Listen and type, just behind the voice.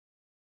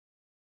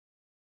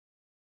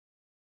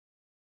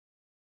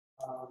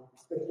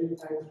Especially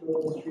thanks to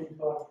the street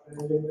for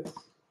arranging this.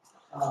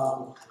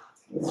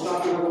 We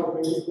started about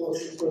 20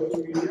 posts on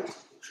social media,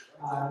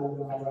 and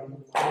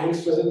I will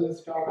present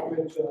this talk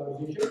with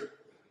Zhisheng.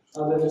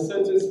 The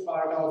research is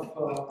part of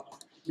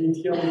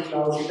Lithium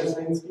Cloud Data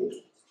Science team.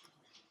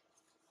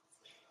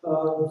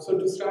 So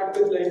to start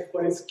with, like,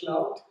 what is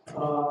cloud?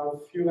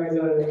 If you guys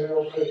are aware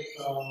of it,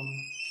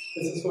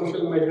 it's a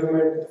social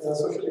measurement,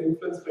 social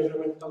influence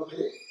measurement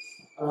company.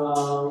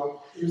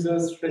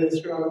 Users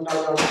register on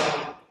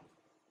cloud.com,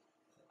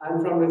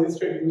 and from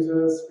registered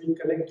users, we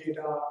collect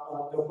data,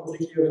 the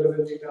publicly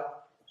available data,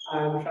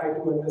 and try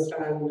to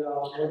understand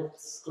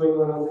what's going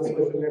on the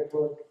social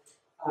network.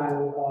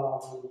 And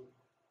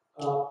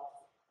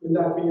with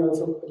that, we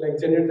also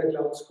generate the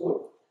cloud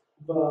score.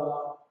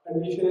 But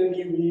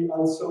additionally, we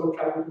also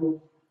try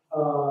to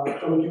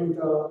compute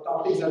the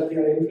topics that they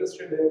are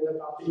interested in, the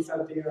topics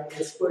that they are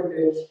expert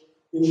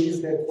in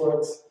these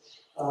networks,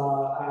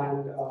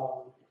 and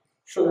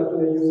show that to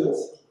the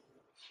users.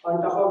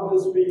 On top of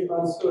this, we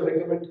also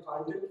recommend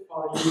content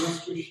for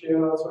users to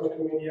share on social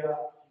media.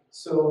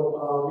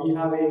 So we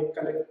have a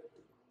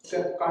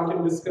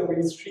content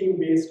discovery stream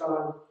based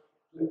on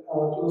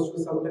close to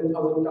some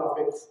 10,000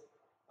 topics.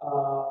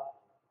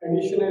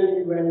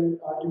 Additionally, when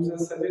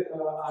users are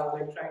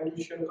trying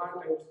to share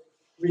content,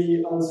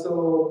 we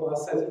also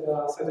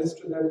suggest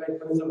to them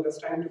when is the best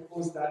time to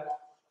post that,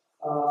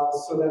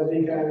 so that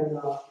they can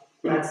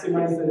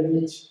maximize the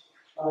reach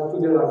to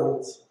their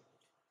audience.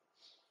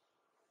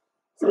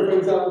 So, for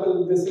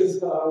example, this is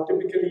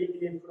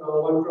typically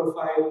one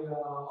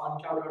profile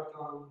on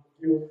cloud.com.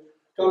 You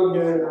come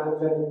here,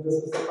 and then this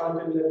is the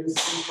content that you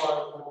see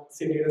for,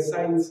 say, data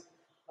science.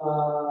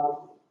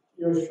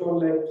 You're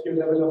shown your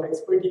level of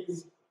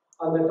expertise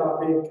on the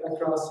topic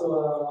across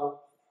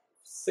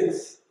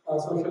 6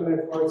 social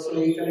networks. So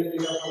we collect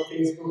data from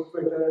Facebook,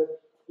 Twitter,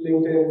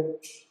 LinkedIn,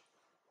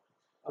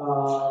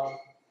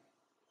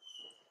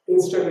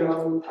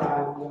 Instagram,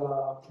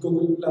 and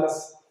Google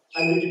Plus,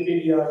 and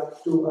Wikipedia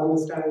to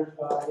understand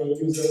a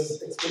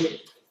user's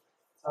experience.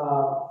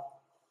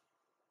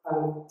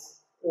 And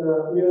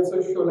we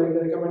also show the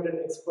recommended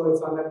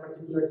experts on that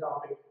particular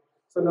topic.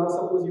 So now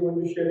suppose you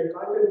want to share a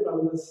content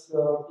from this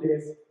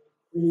place,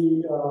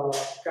 we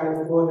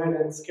can go ahead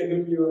and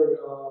schedule your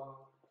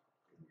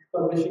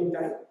publishing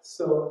time.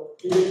 So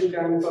either you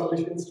can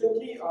publish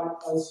instantly, or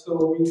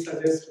also we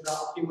suggest the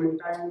optimal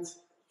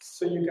times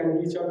so you can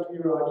reach out to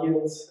your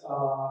audience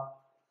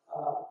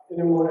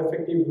in a more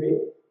effective way.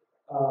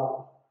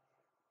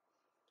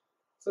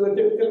 So the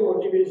typical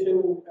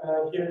motivation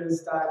here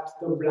is that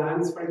the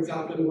brands, for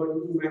example, want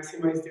to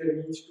maximize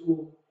their reach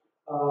to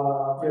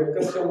their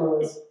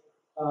customers,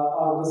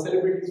 or the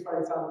celebrities, for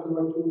example,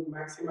 want to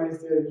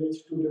maximize their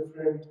reach to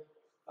different,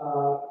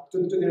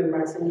 to their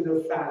maximum to their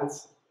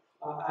fans,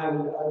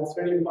 and it's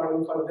very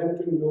important for them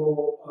to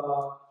know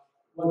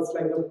what's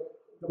the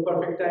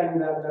perfect time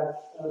that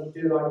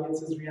their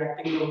audience is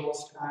reacting the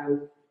most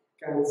and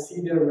can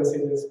see their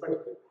messages.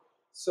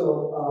 So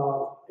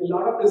a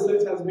lot of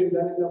research has been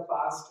done in the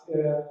past,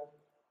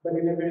 but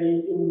in a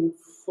very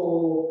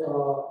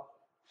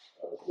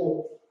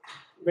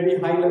very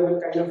high level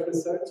kind of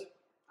research,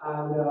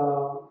 and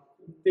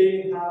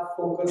they have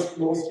focused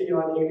mostly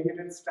on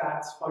aggregated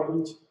stats for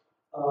each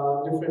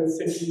different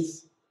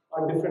cities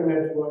or different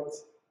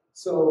networks.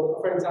 So,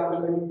 for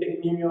example, when you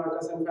take New York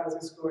or San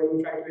Francisco and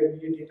you try to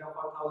aggregate data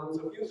for thousands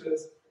of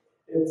users,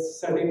 it's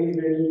certainly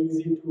very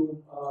easy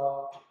to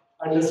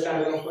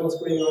understand what's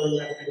going on in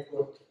that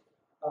network.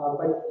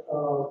 But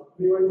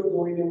we want to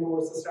go in a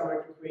more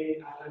systematic way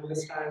and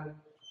understand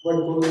what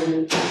goes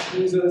in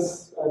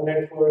users'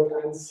 network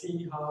and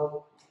see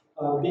how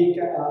we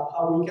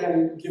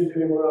can give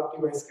them a more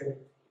optimized schedule.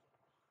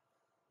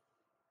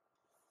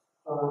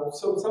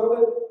 So some of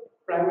the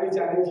primary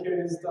challenge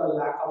here is the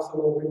lack of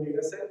some open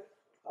data set.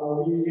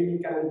 We really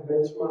can't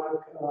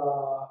benchmark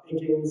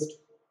against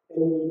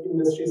any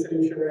industry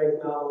solution right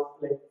now.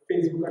 Like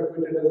Facebook or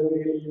Twitter doesn't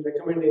really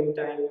recommend any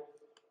time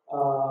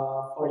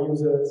for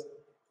users.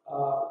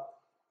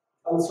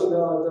 Also,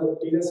 the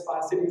data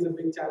sparsity is a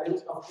big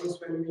challenge. Of course,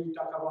 when we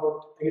talk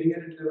about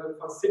aggregated level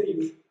for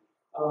cities,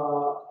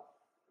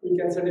 we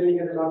can certainly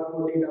get a lot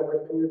more data,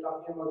 but when you're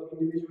talking about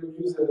individual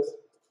users,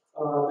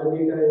 the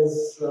data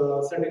is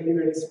certainly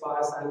very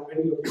sparse and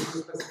very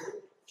location specific.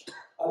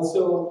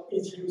 Also,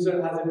 each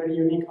user has a very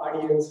unique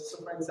audience.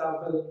 So, for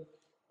example,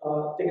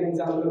 take an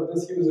example of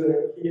this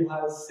user. He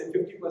has, say,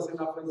 50%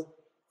 of his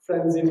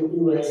friends in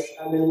US,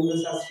 and then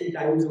US has 3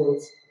 time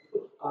zones.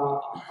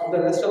 Of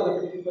the rest of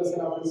the 50%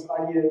 of his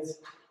audience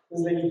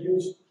is a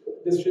huge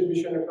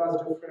distribution across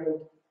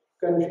different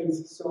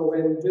countries. So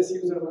when this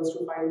user wants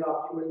to find the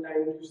optimal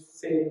time to,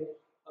 say,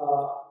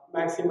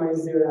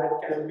 maximize their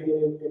ad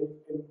campaign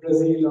in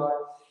Brazil or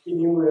in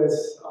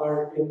US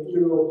or in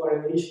Europe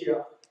or in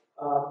Asia,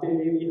 they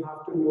really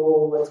have to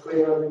know what's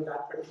going on with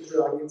that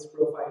particular audience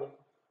profile.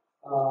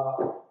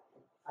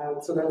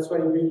 And so that's why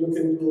we look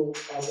into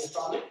this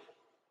problem.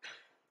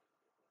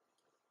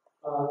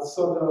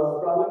 So the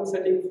problem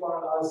setting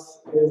for us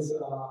is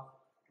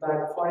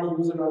that for a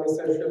user on a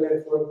social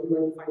network, we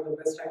want to find the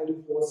best time to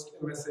post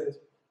a message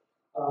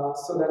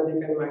so that they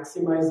can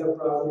maximize the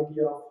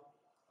probability of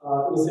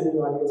receiving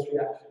audience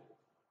reaction.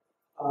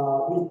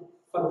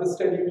 For this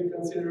study, we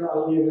consider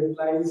only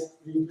replies,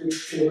 retweets,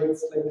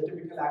 favorites, like the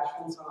typical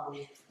actions on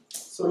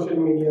social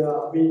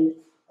media. We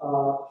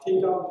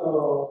think of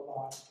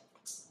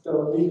the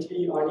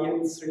weekly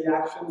audience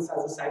reactions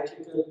as a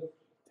cyclical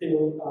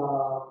thing,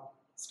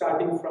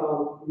 starting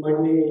from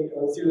Monday,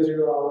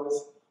 00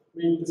 hours.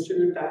 We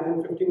distribute time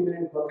in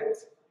 15-minute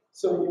buckets.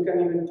 So you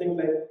can even think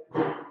like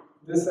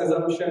this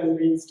assumption,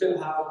 we still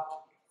have,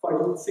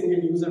 for each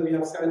single user, we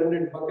have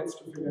 700 buckets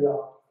to figure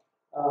out.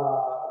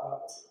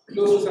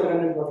 Close to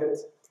 700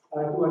 buckets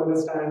to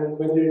understand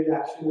when their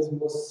reaction is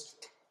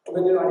most,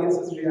 when their audience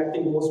is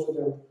reacting most to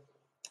them.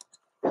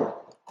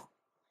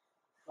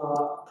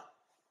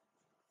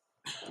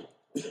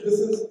 This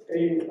is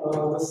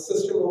the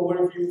system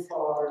overview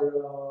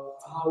for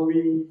how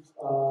we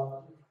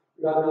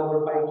run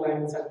our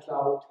pipelines at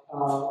cloud.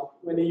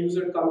 When a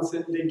user comes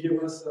in, they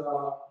give us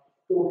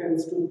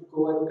tokens to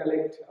go and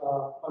collect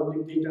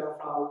public data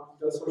from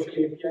the social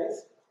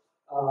APIs.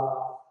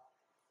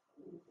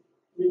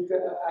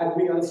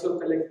 We also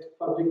collect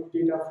public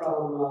data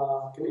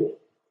from Grid,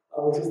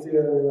 which is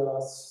their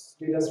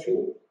data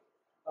stream.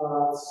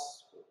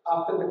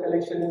 After the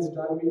collection is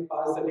done, we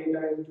pass the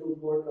data into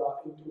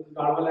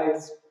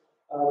normalized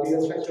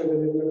data structure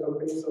within the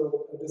company.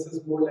 So this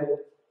is more like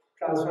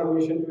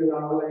transformation to a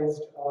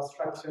normalized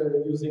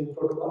structure using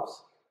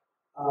protocols.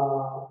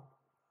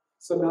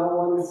 So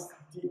now once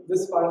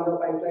this part of the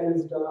pipeline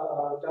is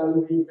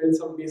done, we build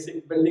some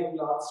basic building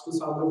blocks to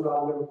solve the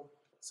problem.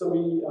 So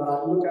we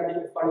look at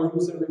it for a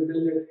user, we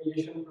build a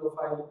creation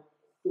profile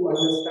to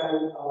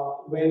understand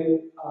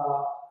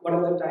what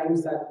are the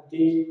times that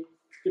they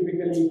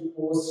typically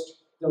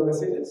post the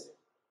messages.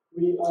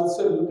 We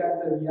also look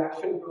at the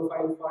reaction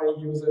profile for a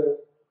user,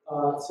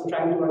 so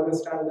trying to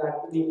understand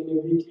that in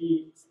a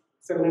weekly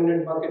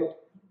 700 bucket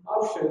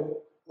option,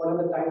 what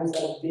are the times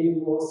that they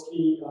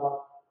mostly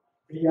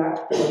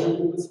react to other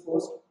people's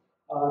post.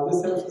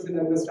 This helps us in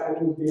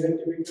understanding their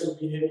typical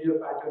behavior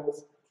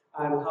patterns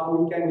and how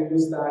we can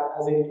use that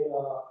as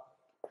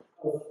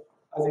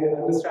an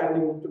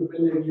understanding to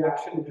build a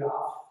reaction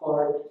graph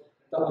for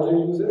the other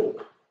user.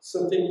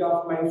 So think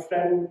of my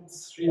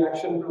friend's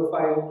reaction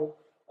profile.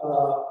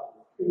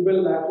 We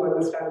will have to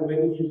understand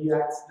when he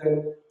reacts.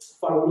 Then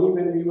for me,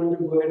 when we want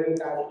to go ahead and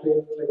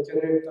calculate, like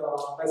generate the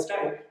best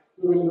time,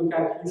 we will look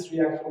at his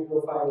reaction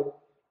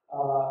profile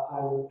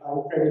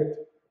and predict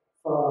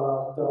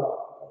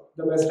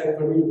the best time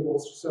for me to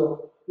post.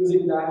 So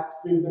using that,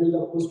 we build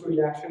a post to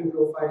reaction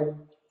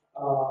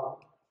profile,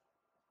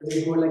 which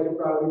is more like a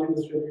probability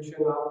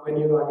distribution of when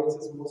your audience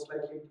is most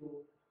likely to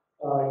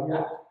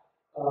react.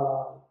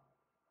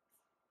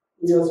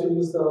 We also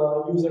use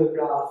the user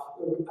graph,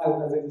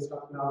 as I just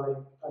talked now, like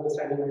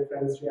understanding my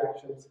friends'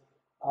 reactions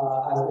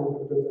as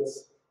input to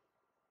this.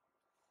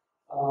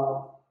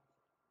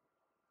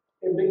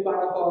 A big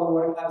part of our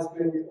work has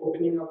been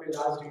opening up a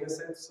large data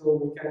set so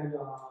we can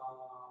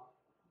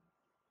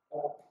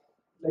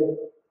like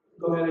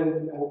go ahead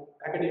and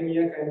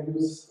academia can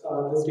use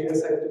this data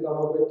set to come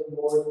up with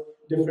more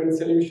different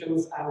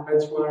solutions and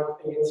benchmark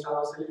against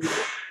our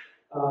solutions.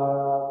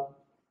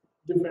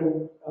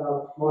 Different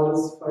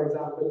models, for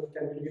example,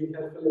 can be really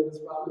helpful in this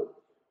problem.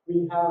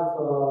 We have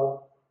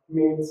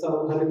made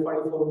some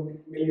 144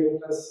 million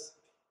plus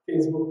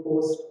Facebook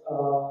posts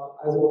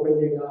as open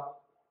data.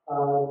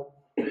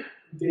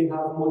 They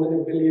have more than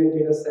a billion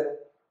data set,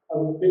 a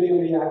billion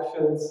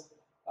reactions,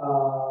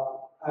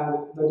 and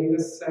the data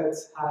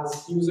sets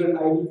has user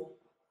ID,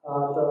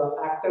 the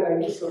actor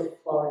ID. So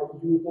for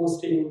you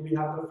posting, we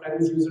have the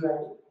friend's user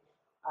ID,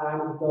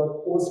 and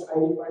the post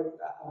ID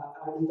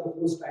and the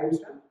post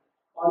timestamp.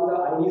 All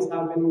the IDs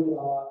have been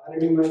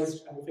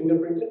anonymized and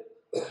fingerprinted,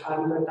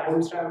 and the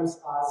timestamps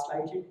are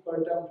slightly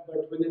perturbed,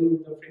 but within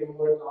the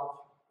framework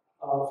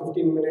of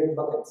 15-minute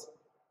buckets.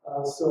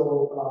 So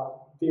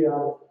they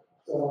are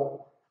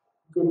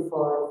good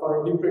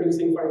for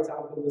reproducing, for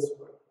example, this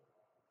work.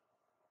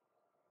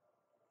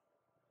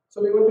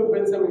 So we want to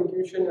build some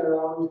intuition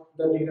around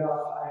the data,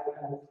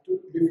 and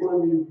before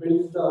we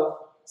build the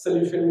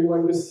solution, we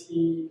want to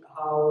see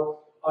how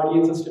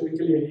audiences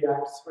typically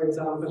react. For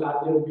example,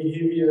 are their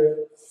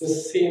behavior the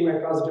same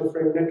across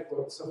different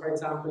networks? So for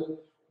example,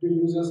 do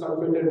users on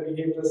Twitter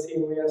behave the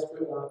same way as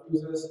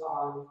users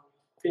on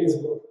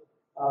Facebook?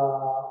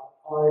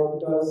 Or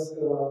does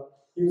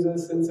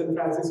users in San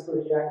Francisco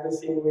react the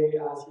same way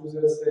as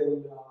users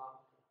in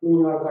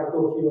New York or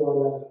Tokyo or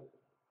London?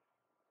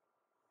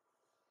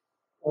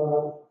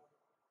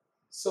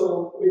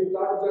 So we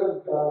plot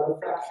the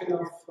fraction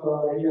of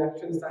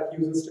reactions that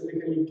users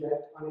typically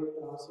get on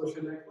a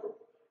social network.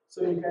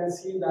 So you can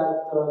see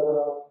that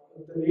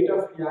the rate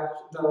of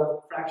reaction,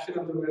 the fraction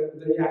of the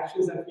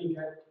reactions that we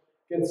get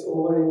gets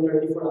over in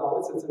 24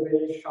 hours. It's a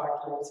very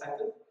short life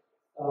cycle.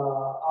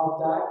 Of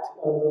that,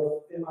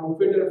 on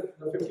Twitter,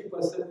 the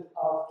 50%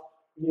 of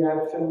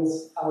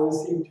reactions are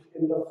received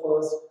in the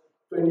first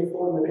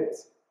 24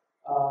 minutes.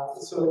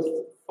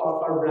 So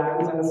for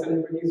brands and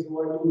celebrities who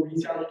want to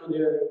reach out to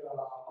their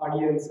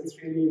audience, it's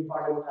really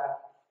important that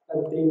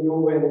they know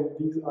when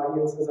these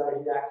audiences are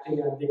reacting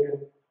and they can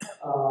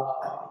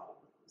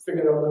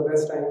figure out the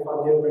best time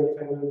for their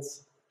 25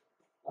 minutes.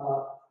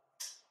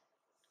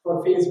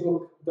 For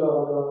Facebook, the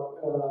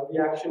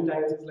reaction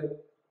times is like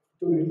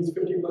to reach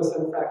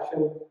 50%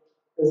 fraction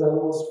is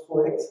almost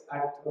 4x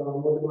at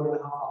more than 1.5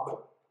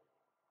 hours.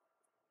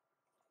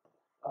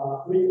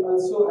 We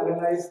also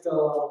analyzed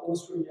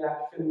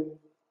post-reaction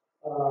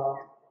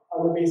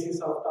on the basis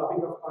of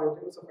topic of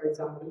content. So, for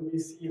example, we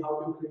see how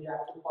people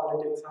react to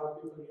politics, how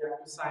people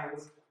react to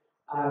science,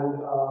 and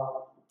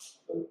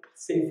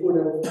say food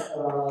and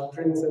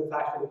drinks and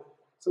fashion.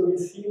 So we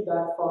see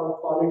that for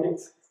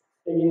politics,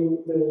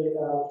 again, the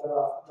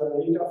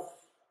rate of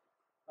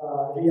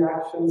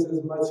reactions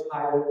is much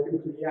higher.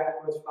 People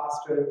react much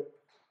faster,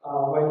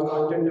 while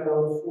content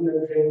around food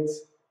and drinks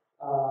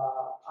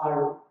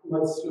are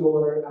much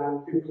slower,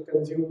 and people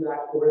consume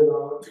that over a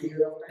longer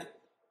period of time.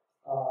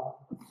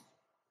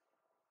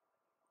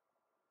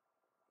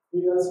 We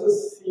also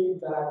see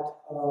that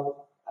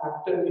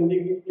actor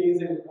individual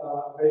plays a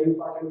very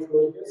important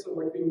role here. So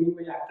what we mean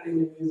by actor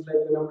individual is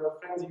like the number of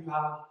friends you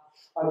have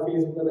on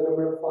Facebook or the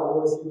number of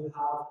followers you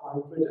have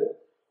on Twitter.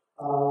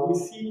 We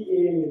see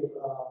a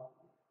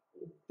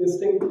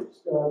distinct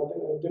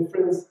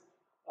difference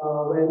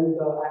when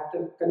the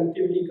active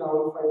connectivity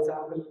count, for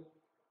example,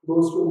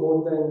 goes to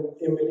more than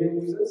 1 million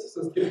users.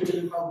 So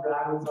typically for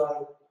brands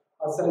or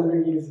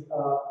celebrities,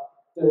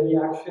 the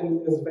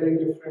reaction is very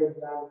different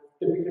than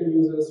typical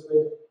users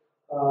with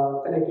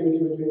connectivity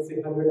between say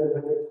 100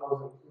 and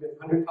 100,000.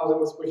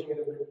 100,000 is pushing it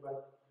a bit,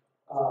 but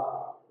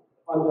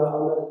on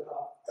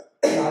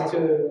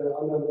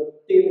the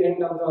tail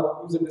end of the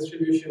user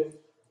distribution,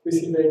 we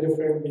see very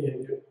different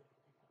behavior.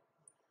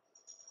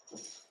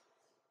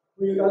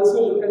 We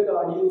also look at the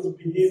audience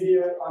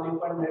behavior on a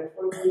per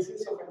network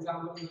basis. So, for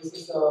example, this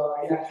is a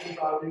reaction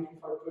probability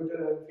for Twitter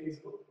and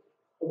Facebook.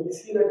 So we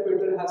see that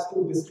Twitter has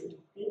two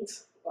distinct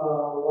peaks,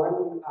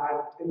 one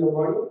in the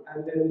morning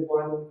and then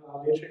one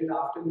later in the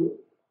afternoon.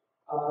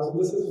 So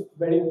this is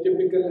very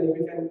typical, like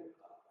we can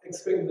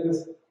expect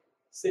this.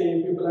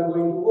 Say people are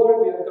going to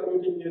work, they are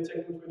commuting, they are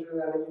checking Twitter,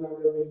 and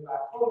on their way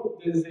back home,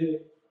 there's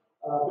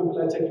people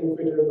are checking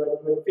Twitter,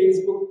 but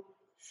Facebook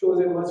shows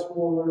a much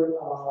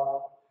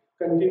more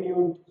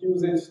continued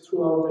usage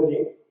throughout the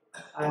day,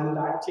 and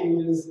that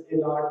changes a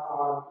lot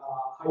on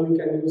how you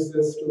can use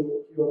this to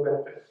your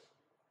benefit.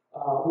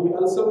 We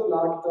also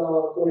plot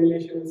the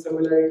correlation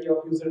similarity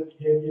of user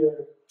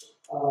behavior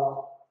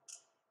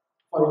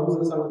for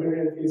users on Twitter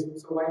and Facebook.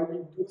 So while we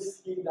do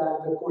see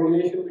that the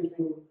correlation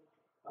between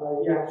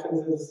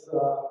reactions is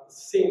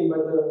same,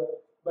 but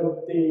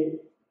the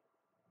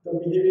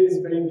behavior is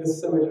very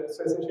dissimilar.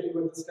 So essentially,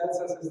 what this tells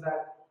us is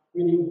that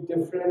we need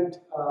different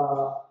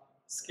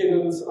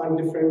schedules on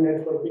different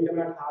networks. We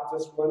cannot have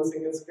just one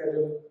single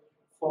schedule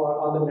for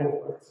all the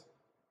networks.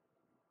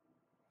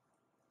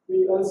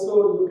 We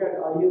also look at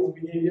audience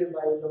behavior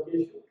by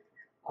location.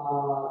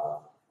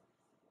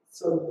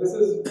 So this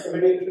is a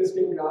very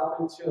interesting graph,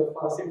 which say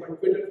for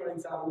Twitter, for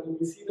example,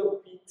 we see the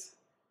peaks,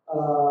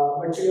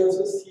 but we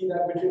also see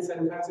that between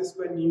San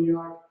Francisco and New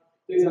York,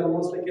 there is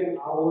almost like an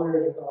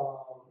hour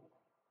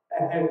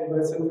ahead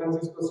where San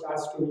Francisco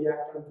starts to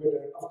react on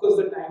Twitter. Of course,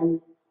 the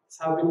times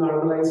have been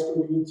normalized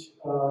to each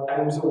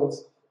time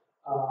zones.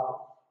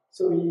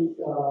 So we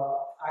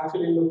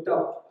actually looked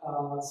up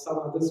some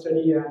other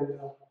study, and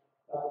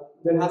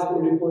there has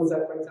been reports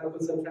that, for example,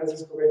 San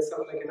Francisco wakes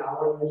up like an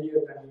hour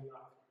earlier than New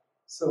York.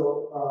 So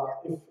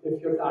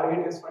if your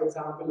target is, for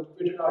example,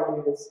 Twitter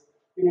audience,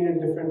 you need a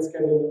different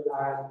schedule,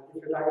 and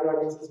if your target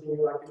audience is New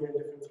York, you need a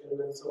different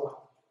schedule, and so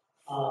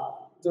on.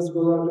 Just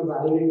goes on to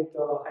validate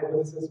the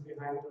hypothesis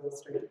behind the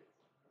study.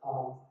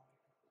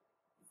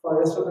 For the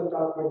rest of the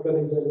talk, my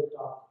colleague will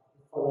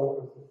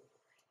follow up.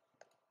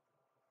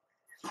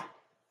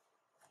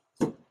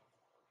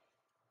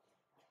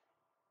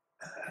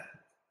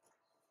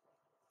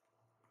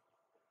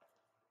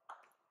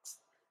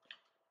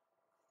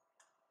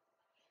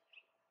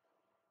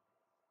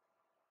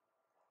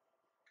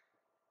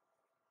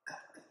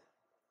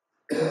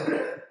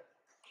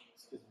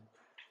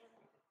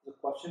 The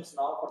questions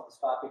now for this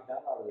topic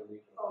done or will we?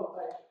 Oh,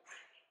 right.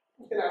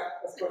 You can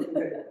ask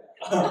questions.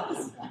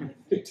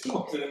 Too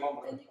much to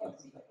remember.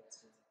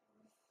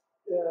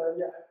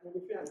 Yeah, maybe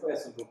if you ask Very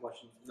simple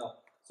question. No.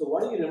 So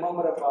what do you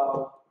remember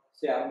about?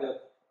 Say I'm the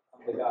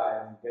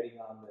guy. I'm getting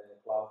on the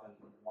cloud and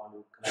want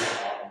to connect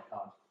to my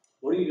account.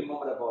 What do you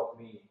remember about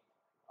me?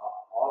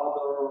 All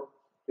other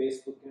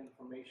Facebook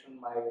information,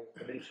 my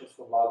credentials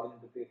for login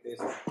to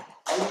Facebook.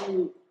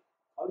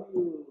 How do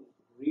you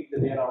read the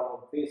data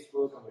on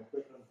Facebook, on my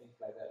Twitter, and things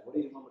like that? What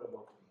do you remember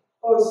about me?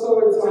 Oh, so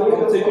it's only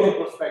from a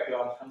security perspective.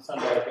 I'm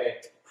concerned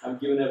that I'm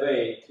giving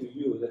away to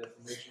you the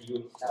information.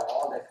 You have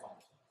all that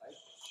counts, right?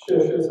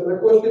 Sure. So the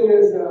question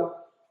is,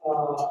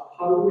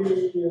 how do we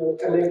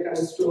collect and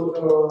store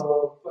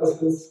the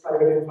person's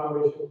private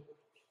information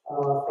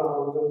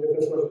from the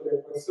different social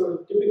networks? So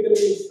typically,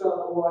 it's the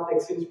OAuth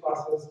exchange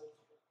process.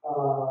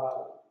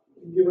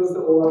 give us the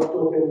OAuth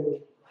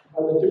token,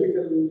 the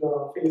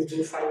typical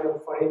Facebook sign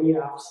up for any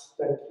apps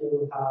that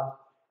you have,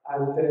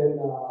 and then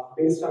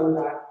based on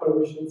that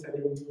permission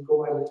setting, we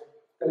go and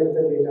collect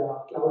the data.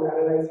 Cloud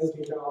analyzes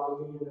data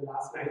only in the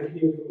last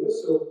 90-day window,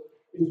 so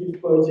we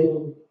keep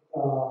purging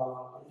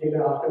data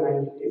after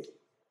 90 days.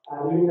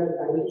 And during that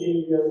 90 days,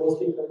 we are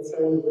mostly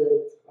concerned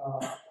with,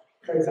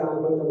 for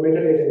example, the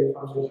metadata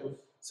information.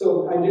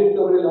 So I didn't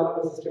cover a lot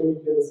of the system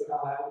details. I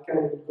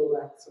can go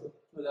back. So.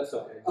 No, that's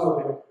okay.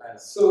 Okay.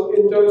 So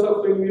in terms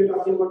of when we are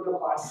talking about the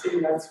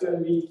parsing, that's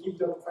when we keep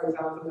the, for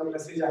example, the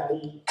message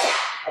ID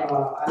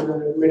and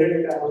the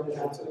metadata of the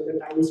app, so like the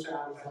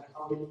timestamp and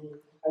how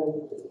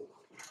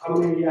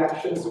many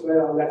reactions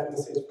were on that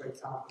message, for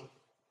example.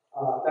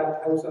 That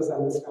helps us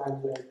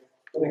understand like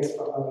the next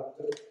all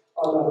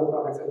the other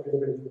products that we're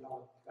building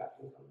on that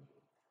information.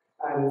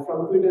 And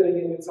from Twitter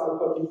again, it's all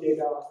public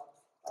data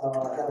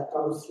that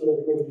comes to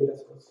the data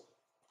source.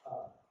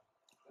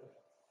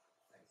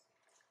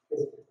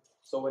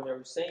 So when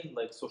you're saying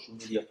like social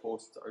media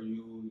posts, are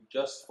you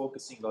just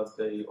focusing on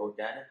the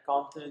organic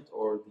content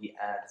or the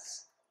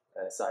ads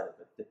side of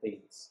it, the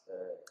paid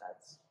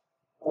ads?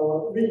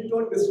 We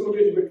don't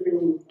distinguish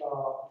between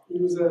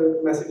user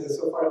messages.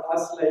 So for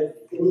us, like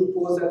any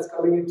post that's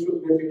coming in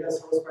through the data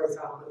source, for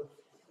example,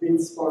 be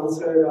it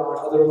sponsored or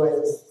otherwise,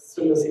 it's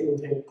still the same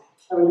thing.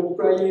 I mean,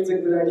 probably it's a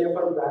good idea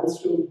for brands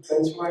to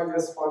benchmark their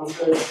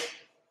sponsored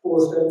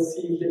post and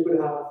see if they could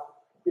have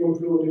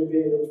improved if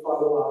they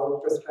follow our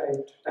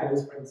prescribed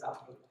times, for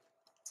example.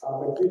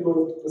 But we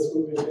don't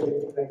distinguish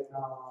anything right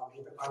now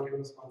if the content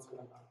was sponsored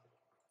or not.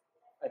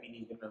 I mean,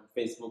 even on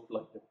Facebook,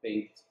 like the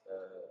paid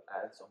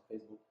ads on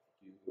Facebook.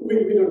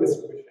 We don't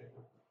distinguish right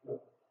now. No.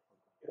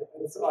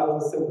 Yeah, it's all a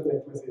simple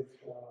like message.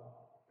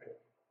 Right.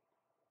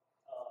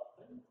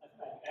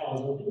 I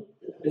also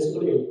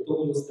basically we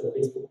don't use the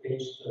Facebook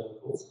page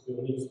post. We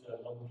only use the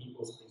normal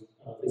people's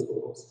Facebook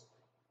post.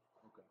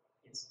 Okay.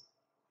 Yes.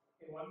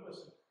 Okay, one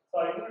question. So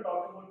are you going to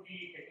talk about the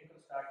technical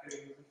stack you're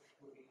using to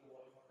read the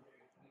volume of the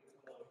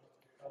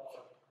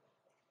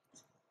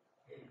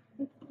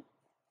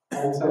data?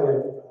 I'm sorry,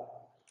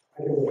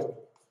 I can go.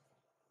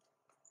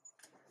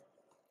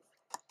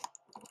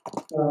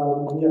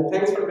 Yeah,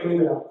 thanks for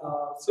bringing it up.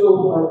 So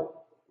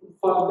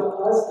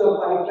for us, the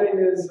pipeline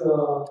is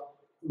the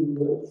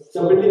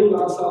building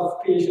blocks of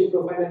creation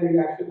profile and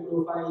reaction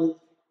profile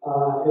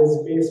is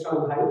based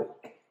on Hive.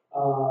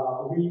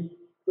 We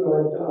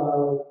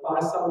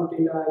parse out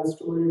data and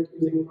store it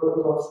using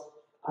protocols,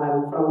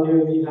 and from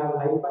there we have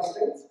Hive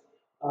pipelines.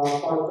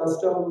 For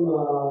custom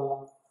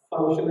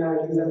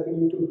functionalities that we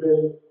need to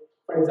build,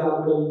 for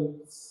example,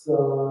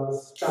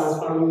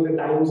 transforming the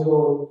time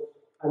zone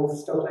and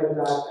stuff like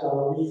that,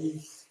 we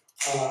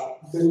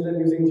build them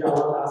using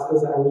Java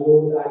classes and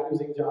load that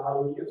using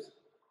Java UTFs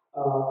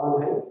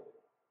on Hive.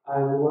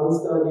 And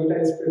once the data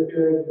is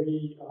prepared,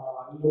 we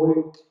load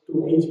it to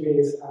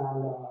HBase,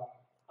 and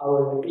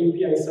our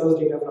API serves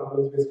data from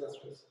HBase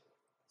clusters.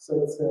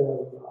 So it's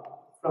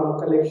from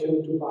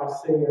collection to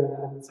parsing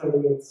and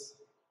serving its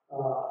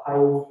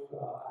Hive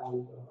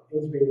and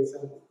HBase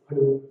and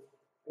Hadoop.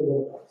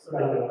 So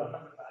that will run as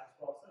a batch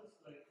process?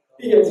 Like,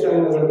 Yeah, it's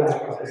running as a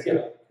batch process.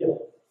 Yeah.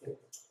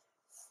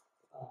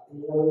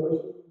 Any other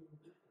question?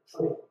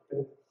 Okay.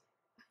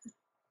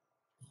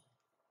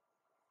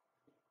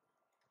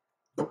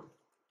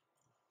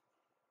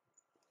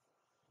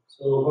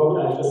 So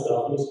probably I just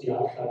finished the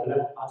left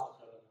part of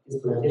this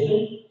presentation.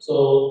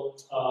 So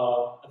I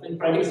think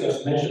Prantik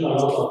has mentioned a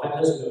lot of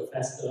factors that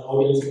affect the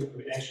audience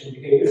reaction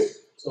behaviors.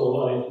 So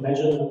I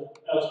mentioned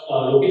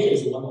location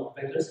is one of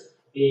the factors.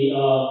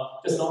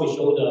 Just now we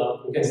showed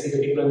we can see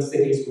the different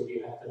cities where we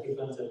have the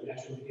different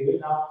reaction behavior.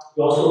 Now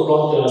we also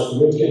plot the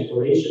similarity and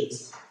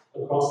correlations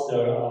across the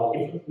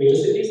different major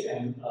cities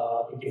and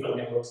in different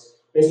networks.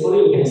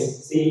 Basically, we can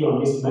see from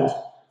this map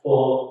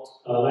for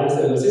like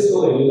San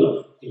Francisco and New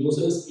York, the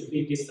users, if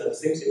it is the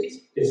same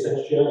cities, they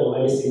share a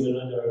very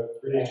similar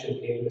reaction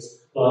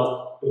behaviors.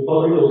 But we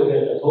probably look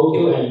at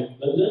Tokyo and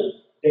London.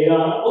 They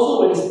are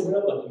also very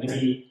similar, but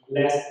maybe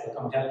less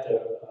compared to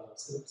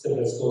San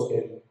Francisco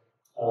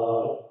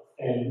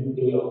and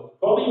New York.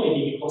 Probably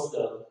maybe because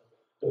the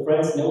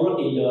friends network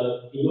in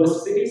the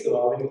US cities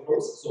are very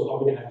close, so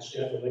probably they have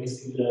shared very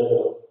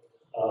similar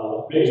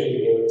reaction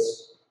behaviors.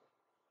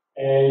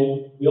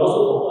 And we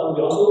also plot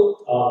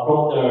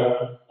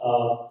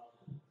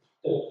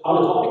how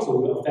the topics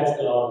will affect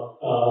the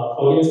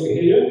audience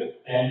behavior,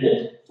 and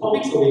then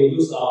topics we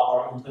use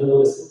our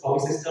internal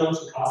topic system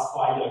to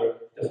classify the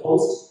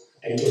posts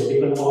into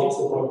different topics.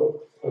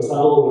 For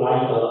example,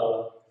 like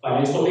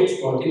finance topics,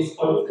 politics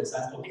topics, and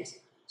science topics.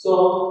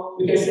 So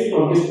we can see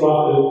from this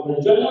graph,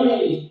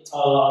 generally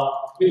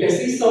we can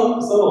see some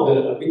of the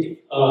a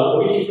bit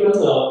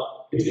difference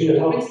between the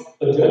topics,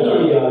 but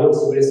generally looks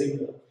very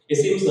similar. It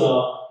seems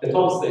the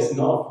topics that is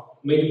not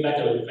made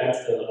better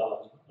reflects the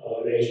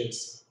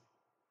relations.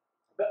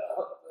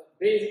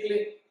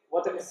 Basically,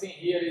 what I'm seeing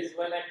here is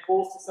when I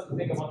post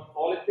something about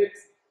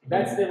politics,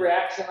 that's the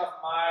reaction of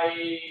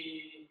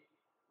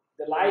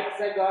the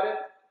likes I got it.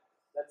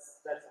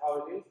 That's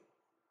how it is.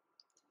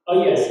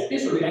 Oh yes,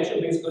 this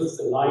reaction basically is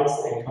the likes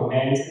and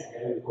comments and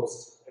then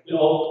reposts. We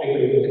all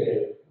aggregate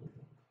together.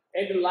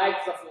 And the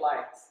likes of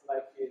likes,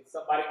 like if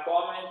somebody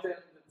commented,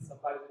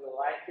 somebody will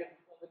like it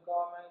on the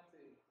comment.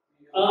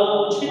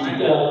 Treat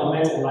the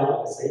comments and like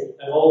the same.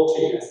 All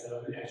treat as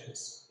the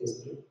reactions,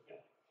 basically.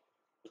 Yeah.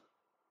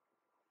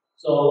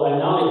 So and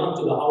now we come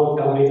to the how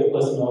we calculate the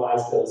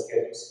personalized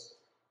schedules.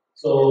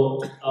 So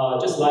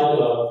just like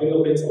the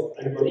fingerprints of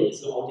everybody,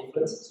 it's all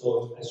different.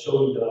 So as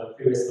shown in the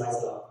previous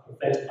slides,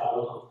 reflected by a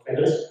lot of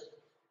feathers.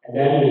 And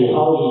then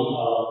how we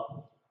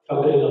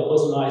calculate the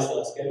personalized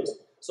schedules.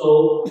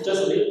 So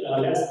just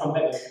let's come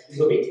back a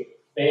little bit.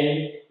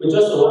 Then we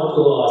just want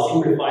to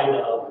simplify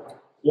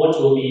what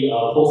will be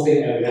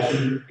posting and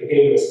reaction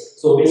behaviors.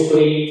 So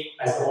basically,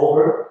 as an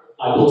offer,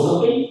 I post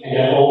something, and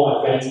then all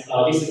my friends,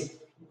 this is,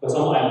 for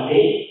example, I'm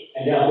A,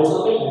 and then I post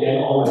something, and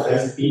then all my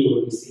friends B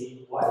will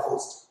receive what I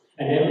post.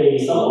 And then maybe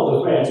some of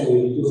the friends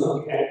will do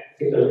something and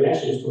take the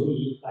reactions to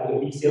me, like a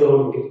B0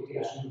 will take the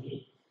reaction to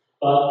me.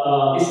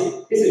 But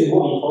this is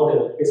what we call the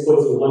basically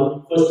is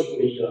one first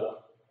degree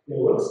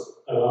networks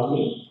around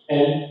me.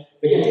 And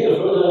we can take a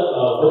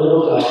further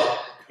look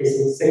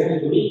is second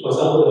degree. For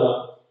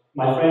example,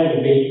 my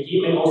friend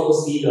he may also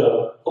see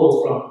the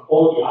post from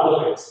all the other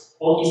friends,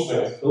 all his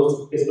friends.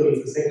 Those basically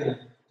is the second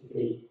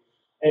degree.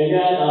 And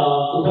then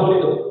to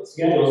calculate the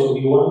schedules,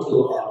 we want to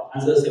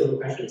answer several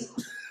questions.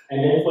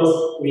 And then first,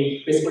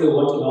 we basically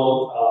want to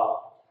know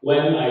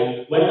when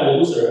a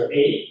user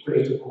A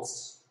creates a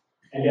post,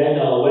 and then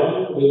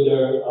when will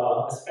the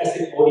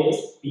specific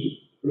audience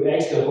B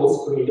react to the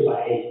post created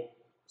by A.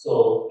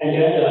 So, and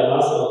then the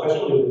last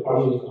question will be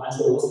probably to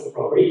answer what's the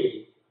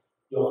probability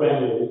your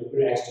friend will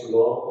react to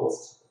your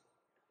post.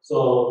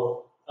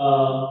 So,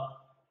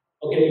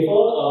 okay,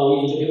 before we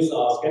introduce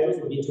schedules,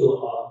 we need to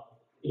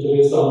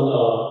introduce some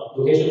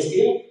notations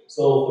here.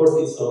 So first,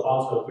 it's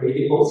about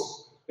creating posts.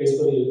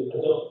 Basically,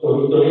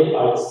 donated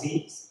by the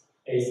seeds.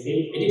 It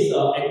is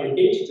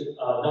aggregated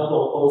number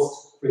of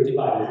posts created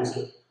by the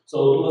user. So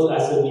because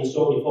as we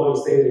showed before, we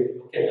say we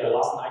look at the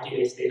last 90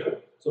 days data.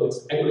 So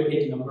it's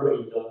aggregated number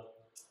in the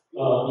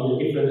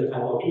different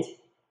time of it.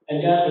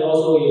 And then we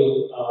also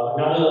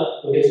another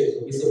notation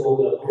is visible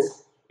post.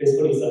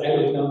 Basically, it's the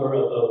aggregate number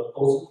of the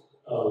posts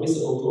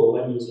visible to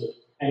one user.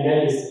 And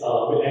then it's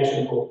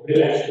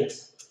reactions.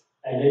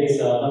 And then it's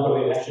number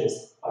of reactions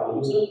by the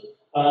user.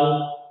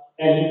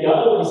 And the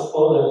other one is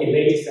called the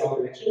delayed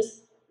self-reactions.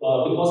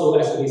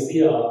 Because as we see,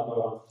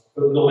 no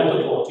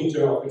matter for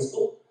Twitter or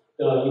Facebook,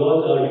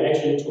 your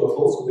reaction to a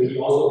post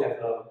will also have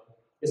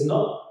it's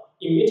not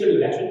immediate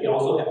reaction, it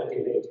also have a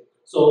delay.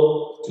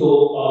 So to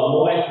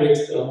more accurate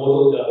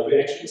model the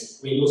reactions,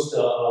 we use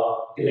the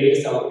delayed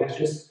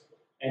self-reactions,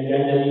 and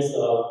then that means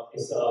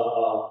it's a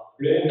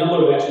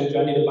number of reactions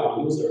generated by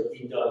the user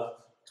in the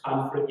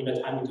time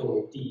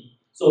interval D.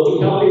 So to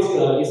calculate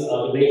this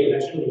delayed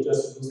reaction, we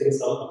just using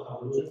some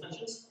convolution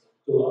functions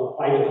to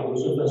apply the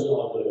convolution function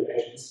on the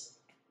reactions.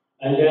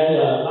 And then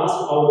last,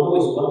 our goal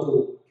is want to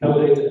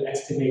calculate the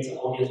estimate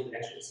audience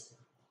reactions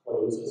for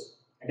the users.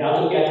 And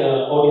after get the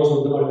audience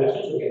number of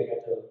reactions, we can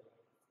get the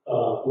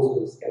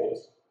post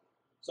schedules.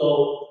 So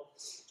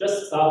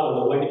just start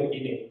from the very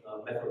beginning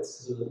methods.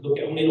 So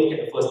only look at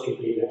the first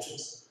degree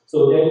reactions.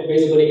 So then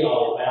basically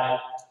when I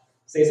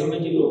say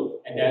something to you,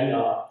 and then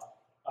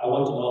I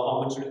want to know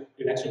how much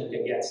reaction we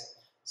can get.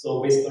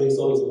 So basically,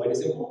 so it's very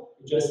simple.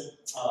 Just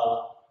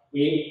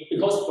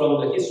because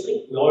from the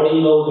history, we already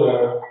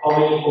know how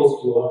many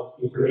posts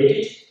you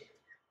created,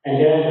 and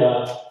then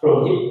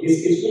from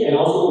this history, and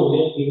also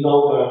we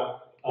know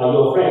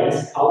your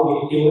friends how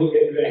they will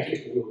react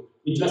to you.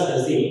 We just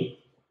assume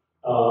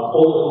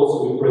all the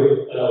posts you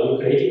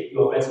created,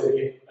 your friends will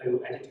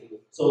react to you.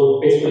 So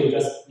basically, you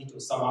just need to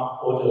sum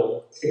up all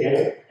the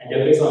together, and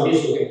then based on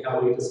this, you can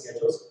calculate the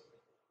schedules.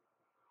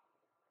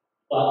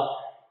 But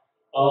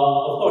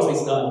of course,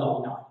 it's not enough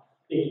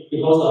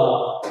because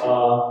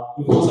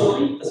you do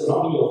something, as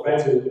long as your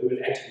friends will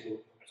react to you.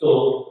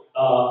 So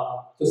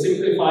to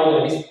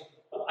simplify this,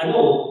 I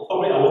know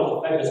probably a lot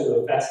of factors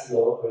will affect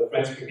your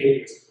friends'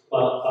 behaviors,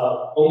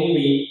 but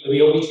we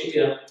only check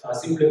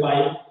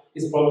simplifying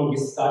this problem with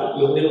study.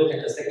 We only look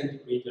at the second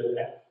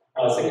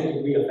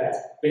degree effect.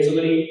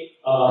 Basically,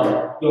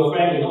 your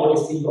friend will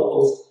only see your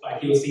post, but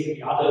he will see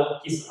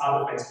his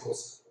other friend's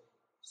post.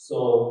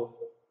 So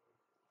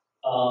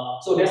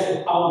that's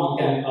how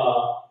we can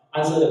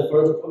answer the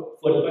first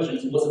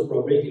questions. What's the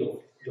probability of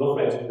your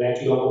friends to react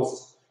to your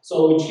post?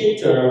 So we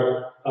check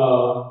your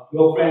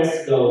friends,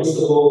 the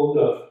visible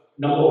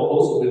number of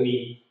posts will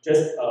be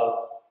just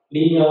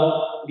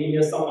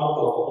linear sum up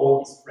of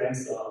all his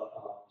friends'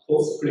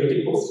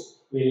 created posts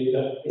with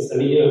its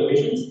linear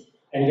equations.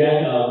 And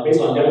then based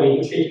on that,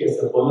 we check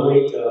the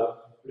bonus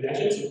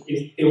reactions.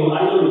 If they will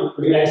either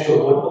react to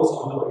one post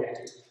or not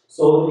reacted.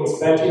 So the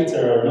expected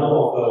number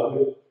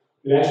of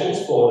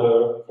reactions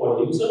for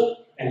the user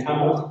and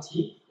time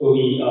quantity will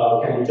be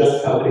can be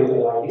just calculated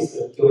like this.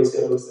 The QA is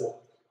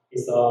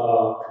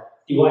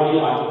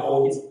divided by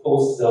all its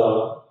post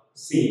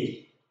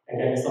seed, and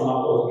then sum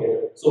up all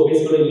together. So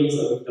basically it means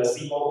if the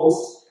C more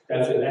posts,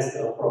 that's the less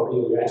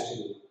probability we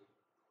actually do.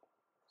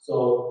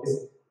 So it's,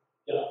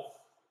 yeah.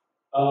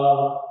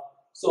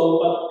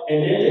 And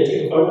then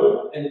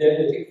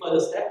they take further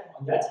step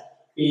on that.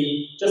 We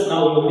just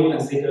now we only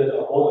considered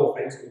all the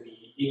friends will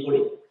be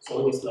equally.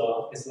 So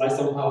it's like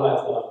somehow like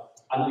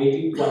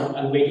unweighted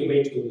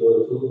way to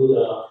do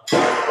the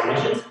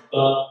connections.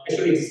 But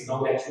actually it's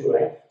not that true,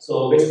 right?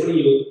 So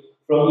basically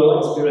from your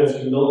experience,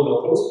 you know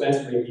your close friends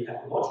maybe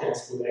have more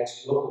chance to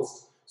actually your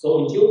post. So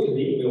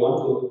intuitively we want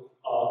to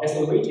add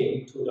some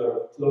weighting to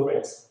the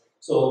friends.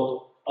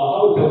 So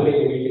how we calculate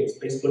the weightings?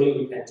 Basically,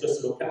 we can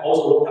just look at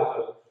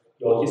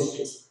your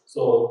histories.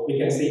 So we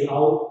can see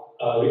how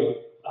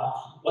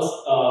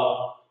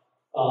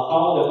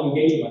how the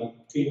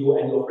engagement between you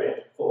and your friend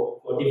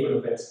for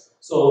different friends.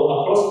 So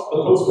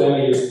across when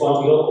we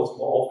respond to your posts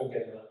more often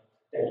than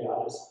the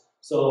others.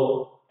 So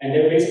and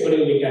then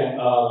basically we can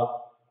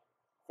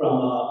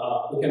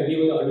we can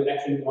build a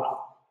reaction graph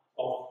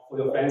for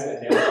your friends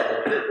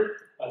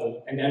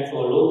and then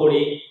for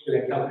locally you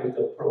can calculate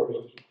the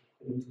probability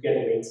to get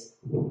the weights.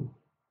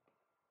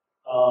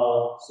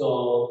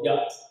 So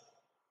yeah.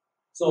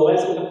 So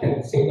let's look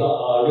at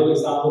real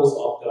examples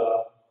of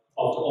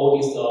all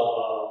these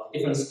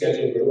different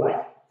schedules we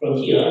write. From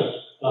here,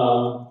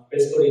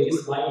 basically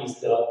this line is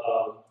the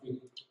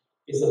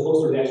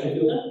post-reaction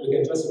filter. We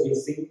can just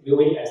view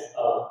it as a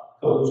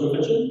convolution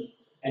function,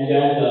 and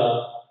then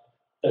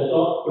the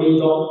green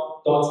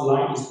dots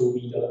line is to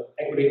be the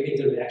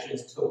aggregated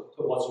reactions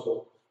towards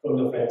you from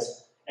your friends.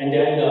 And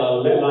then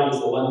the red line is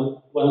the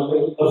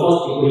first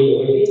degree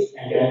weighted,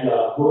 and then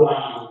the blue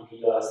line will be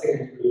the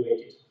second degree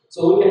weighted. So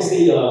we can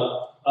see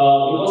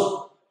because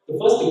the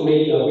first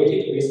degree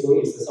weighted basically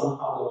is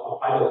somehow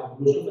apply the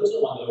conclusion function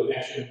on the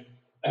reaction,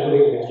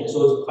 aggregate reaction. So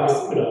it's quite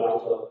similar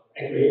like the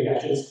aggregate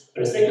reactions.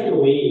 But the second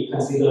way we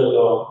consider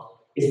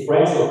is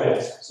friends or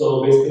friends.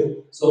 So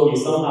basically, it's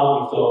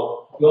somehow if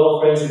your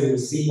friends will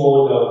see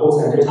more the post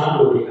at the time,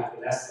 will be have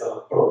less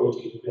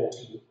probability to react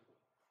to you.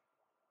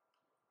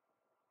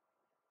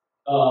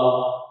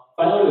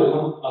 Finally, we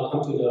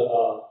come to the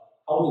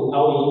how we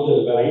do the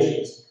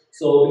evaluations.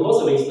 So because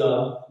of this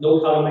no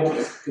color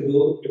matrix to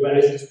do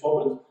evaluations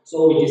problem,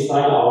 so we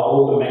design our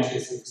own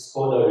matrix. It's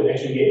called the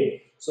reaction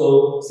game.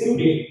 So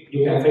simply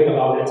you can think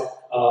about that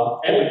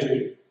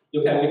averagely.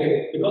 You can make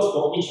it because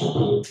for each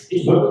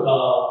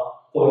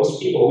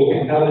people we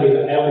can calculate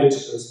the average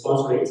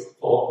response rate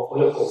for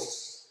your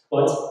posts.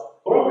 But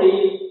probably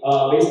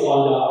based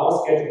on our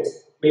schedules,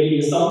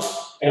 maybe some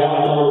and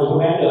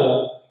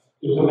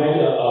you command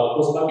a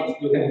post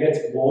bucket, you can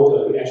get more the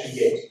reaction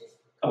gains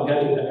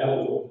compared to the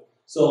average one.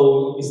 So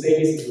we say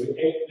this is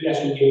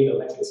reaction gain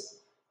matrix.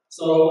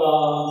 So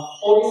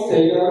all this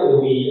data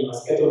will be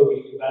scheduled to be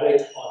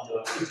evaluated on the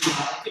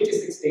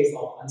 56 days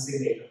of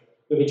unseen data.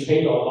 Will be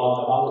trained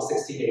on about the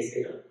 60 days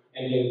data,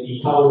 and it will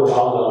be covered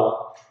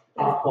about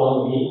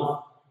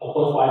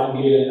 0.5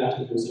 million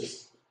active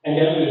users. And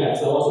then we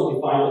have also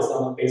defined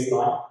some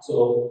baseline.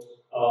 So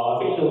I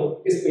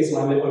think this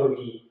baseline method will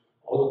be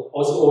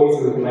also always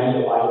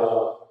recommended by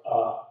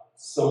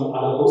some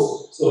other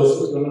hosts. So it's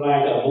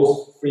like the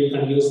most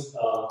frequent used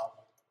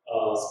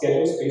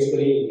schedules.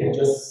 Basically, you can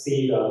just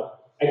see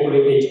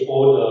aggregate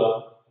all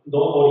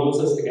the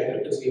users together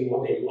to see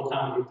what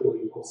time they do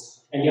the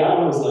post. And the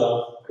other one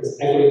is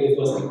aggregate the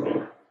first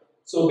degree.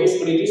 So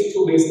basically, these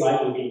two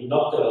baselines will be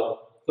not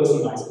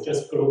personalized,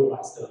 just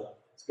globalized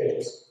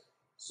schedules.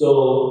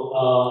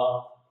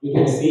 So you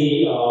can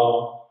see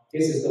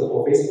this is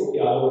for Facebook.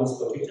 The other one is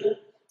for Twitter.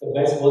 The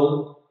best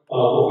one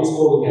for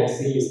Facebook we can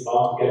see is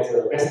about to get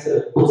the best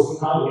posting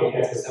time. We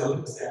can get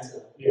 70%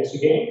 reaction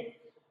gain.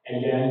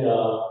 And then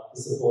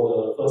this is for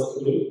the first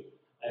degree.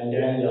 And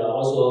then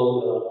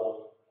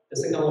also the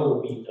second one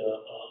will be the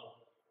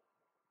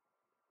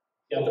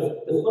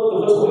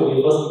first one will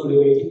be the first degree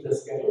weighted the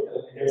schedule,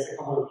 and then the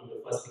second one will be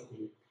the first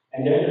degree.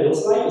 And then it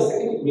looks like the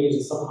second degree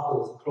is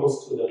somehow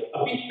close to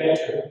a bit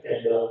better than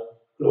the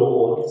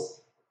global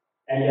ones.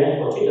 And then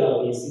for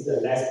Twitter, we see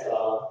the less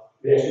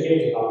reaction gain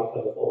is about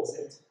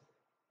 4%.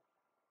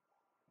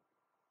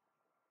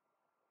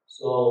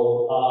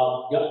 So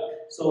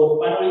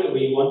So finally,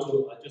 we want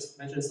to just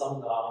mention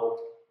some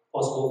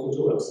possible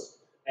future works.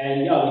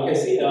 And yeah, we can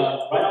see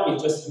right now we're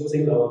just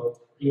using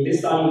in this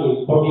study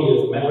we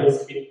probably remember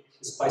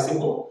it's quite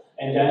simple.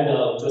 And then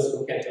just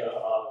look at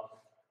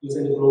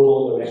using the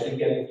global reaction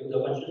gain filter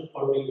function.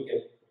 Probably we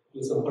can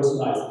use some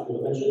personalized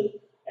filter function.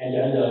 And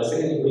then the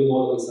second degree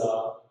model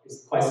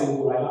is quite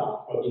simple right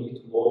now. Probably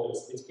need to more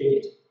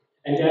sophisticated.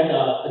 And then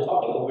the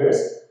topic of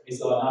verse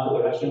is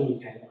another direction we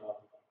can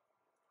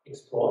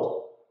explore.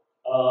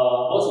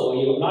 Also,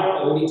 we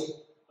not only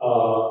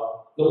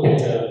look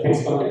at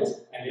text content,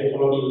 and then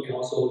probably we can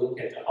also look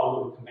at how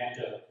to recommend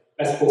the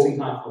best posting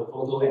time for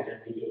photo and then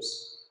videos.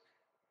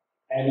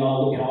 And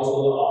we can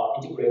also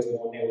integrate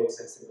more networks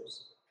and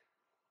signals.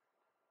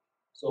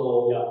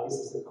 So yeah, this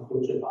is the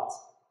conclusion part.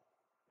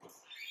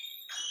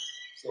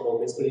 So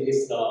basically, this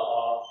is the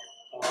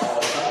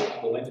site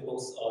on the web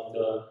post on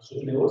the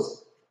social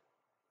networks.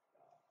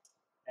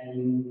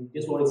 And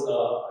this one is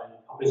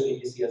published in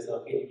this year's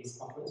KDB's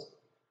conference.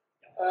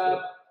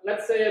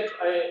 Let's say in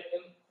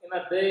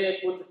a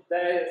day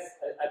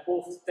I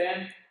post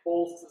 10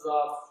 posts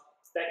of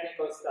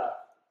technical stuff,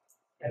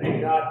 and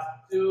I got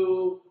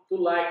two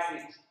likes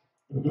each.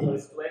 So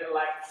it's 20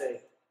 likes a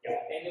day.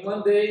 Yeah. And in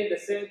one day, the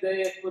same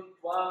day, I put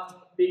one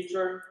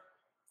picture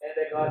and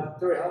I got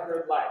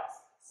 300 likes.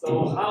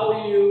 So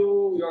how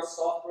your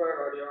software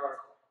or your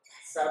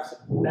service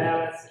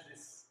balance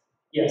this?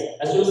 Yes,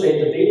 as you say,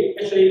 for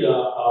each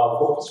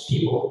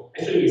people,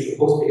 actually is the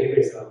post behavior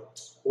is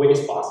way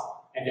fast,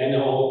 and then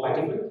they're all quite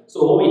different.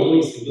 So what we do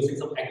is using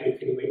some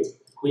aggregate weights.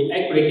 We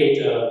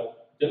aggregate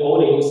all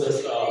the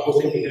users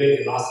posting behavior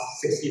in the last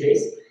 60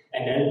 days,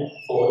 and then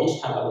for each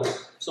time bucket.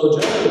 So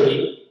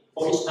generally,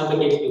 for each time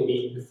bucket, it will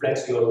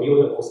reflect your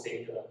real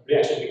posting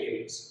reaction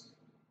behaviors.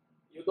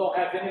 You don't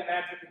have any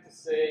metric to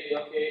say,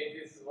 okay,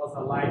 this was a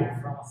like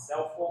from a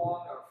cell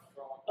phone or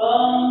from.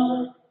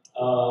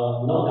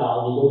 Not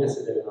now. We don't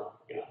consider it now.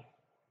 Yeah,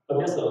 but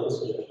that's a good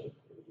suggestion.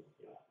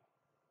 Yeah.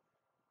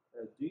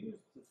 Do you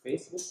use the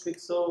Facebook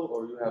pixel, or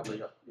you have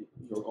like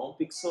your own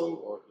pixel,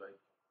 or like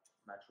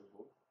natural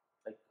both?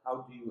 Like, how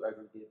do you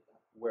aggregate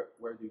that?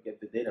 Where do you get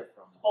the data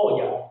from? Oh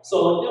yeah. So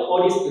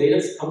all these data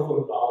come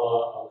from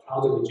our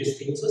cloud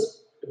register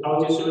users. The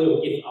cloud register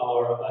will give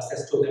our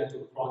access to them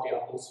to crawl their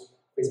post,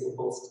 Facebook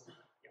posts.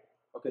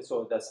 Yeah. Okay,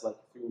 so that's like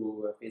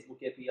through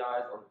Facebook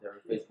APIs or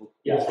their Facebook.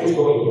 Yeah,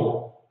 Facebook API.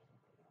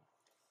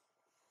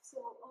 So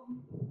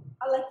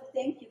I'd like to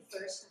thank you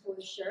first for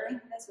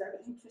sharing. That's a very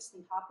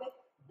interesting topic.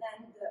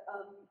 And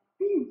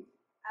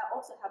I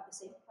also have the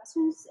same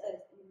questions as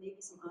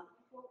maybe some other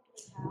people would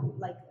have.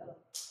 Like,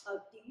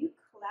 do you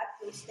collect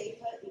those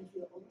data into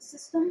your own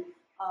system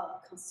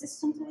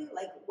consistently,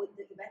 like with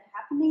the event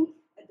happening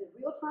at the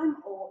real time,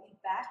 or you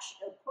batch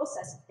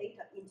process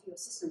data into your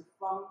system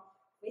from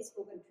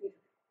Facebook and Twitter?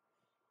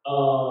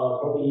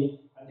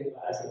 Probably I think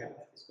I can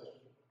ask this question.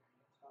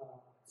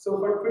 So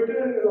for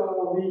Twitter,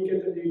 we get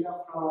the data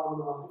from,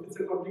 if it's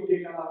a public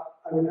data,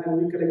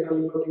 and we collect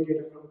only public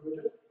data from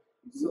Twitter.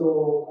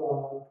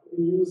 So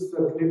we use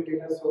the GRIP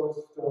data source,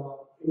 the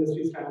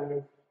industry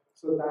standard,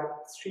 so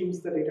that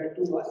streams the data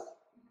to us.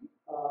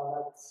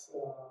 That's a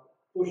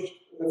push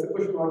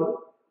model.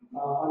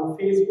 On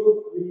Facebook,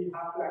 we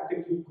have to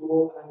actively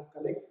go and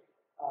collect.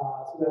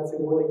 So that's a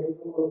more like a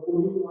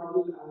polling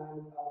model,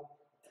 and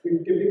we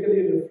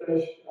typically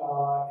refresh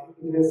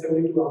in a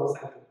 72-hour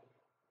cycle.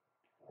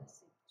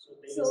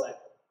 So,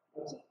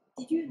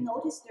 did you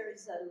notice there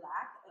is a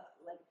lag,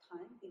 like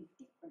time in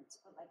difference,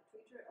 like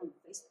Twitter and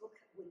Facebook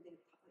when the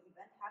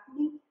event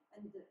happening,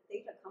 and the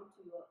data come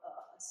to your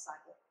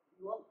site,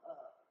 your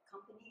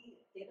company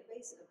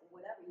database or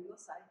whatever your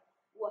site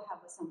will have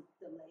some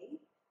delay?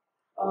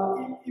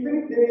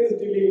 Even if there is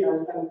delay,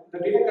 and the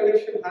data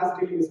collection has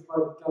delays,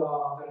 but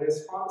the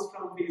response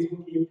from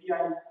Facebook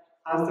API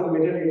has the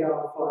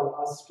metadata for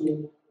us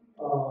to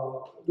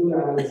do the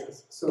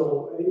analysis.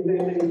 So in the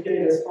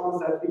API response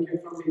that we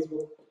get from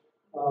Facebook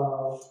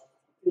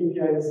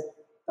APIs,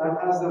 that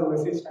has the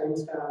message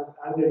timestamp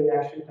and the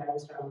reaction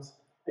timestamps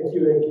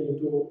accurately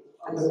to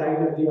at the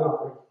time that they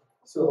occur.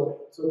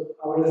 So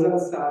our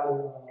results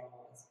are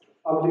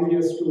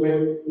oblivious to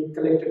when we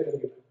collected the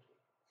data.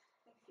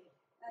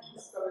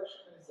 This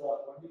collection is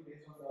only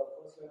based on the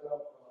first layer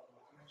of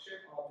connection,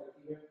 or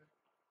even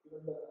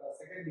the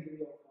second degree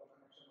of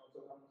connection also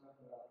comes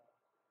under.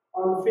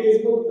 On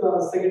Facebook, the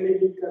second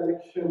degree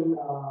collection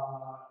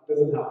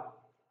doesn't happen.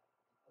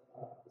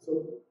 So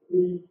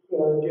we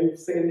give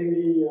second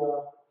degree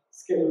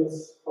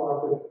schedules for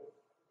Twitter.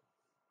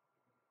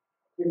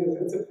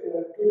 Because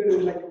Twitter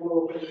is like a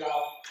more open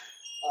graph,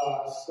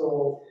 so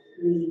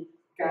we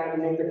can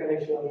make the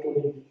connection of 2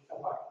 degree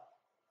apart.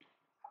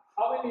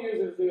 How many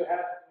users do you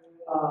have?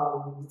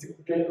 It's a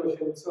great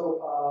question. So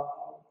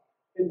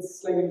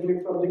it's like a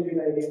great public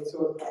data again.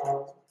 So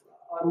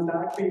on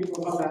that, we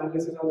perform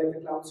analysis on like the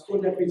cloud score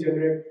that we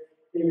generate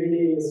every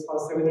day is for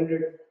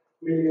 700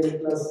 million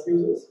plus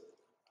users,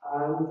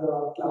 and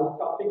the cloud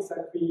topics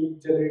that we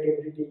generate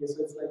every day.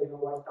 So it's like,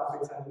 what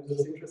topics are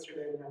users interested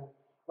in and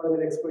what are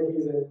their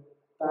expertise in.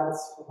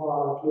 That's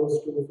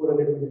close to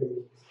 400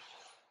 million.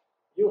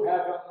 You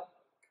have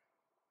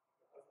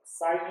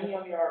signing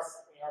on your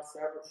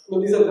server. No,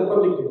 these are the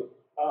public data.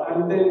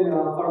 And then,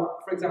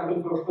 for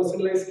example, for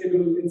personalized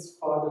schedule, it's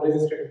for the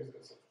registered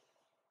users,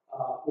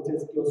 which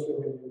is close to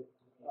 1 million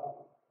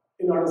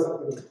in orders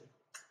of million. 1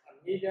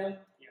 million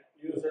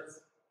users.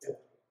 Yeah.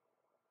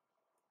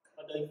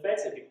 But the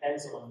effects, it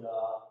depends on the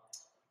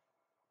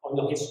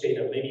his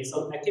data. Maybe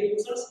some active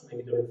users,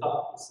 maybe the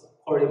result is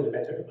accordingly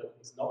better, but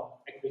it's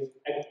not active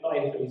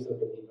user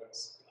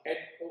behaviors. And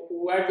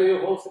where do you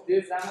host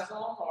this,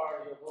 Amazon,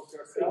 or you host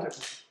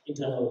yourself?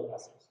 Internal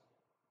clusters.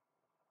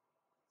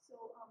 So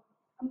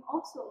I'm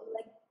also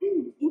like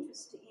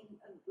interested in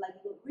like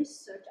your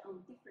research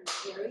on different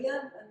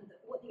area, and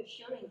what you're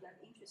sharing is very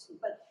interesting.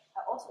 But I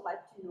also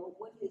like to know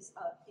what is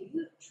do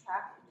you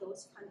track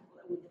those kind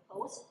of with the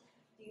post?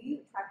 Do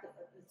you track the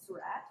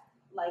thread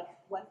like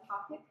one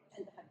topic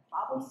and have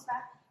problems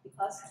back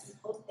because you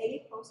post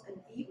A post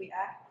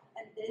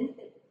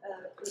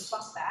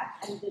found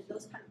that, and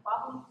those kind of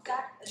bubbling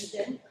effect, and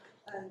then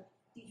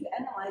did you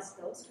analyze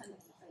those kind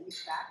of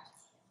effect?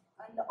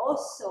 And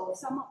also,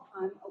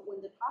 sometimes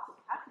when the topic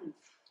happens,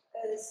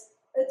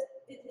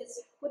 it is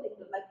put in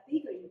like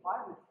bigger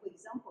environment. For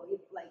example,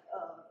 if like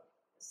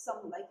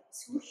some like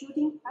school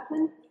shooting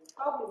happened,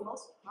 probably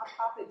most not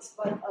topics,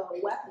 but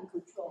weapon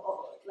control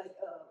or like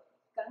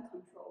gun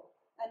control.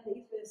 And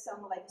if there's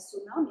some like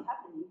tsunami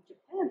happening in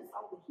Japan,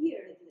 over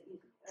here,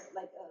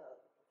 like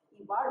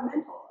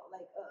environmental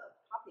like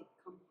topic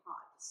come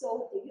hot.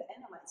 So do you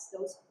analyze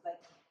those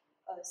like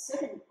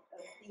certain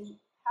things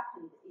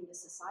happened in the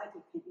society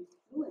can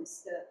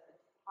influence the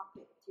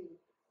topic to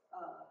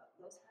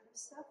those kind of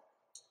stuff?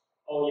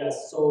 Oh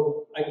yes,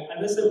 so I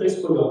understand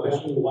basically your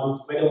question. You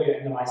want whether we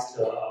analyze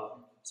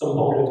some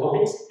popular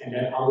topics and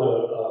then how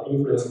the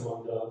influence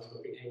on the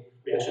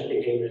reaction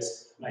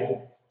behaviors,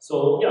 right?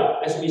 So yeah,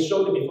 as we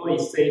showed before, we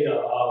say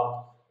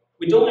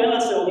we don't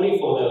analyze only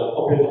for the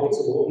popular topics.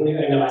 We only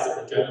analyze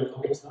the general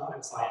topics now,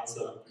 like science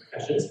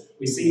questions.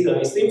 We see that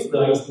it seems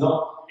that it's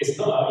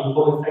not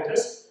important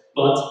factors,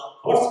 but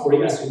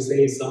possibly, as you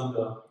say, some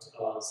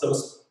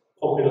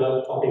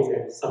popular topics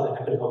and some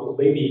happen topics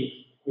maybe.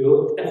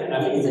 Will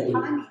definitely. It's a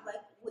timing,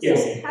 like when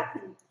something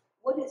happens,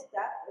 what is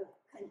that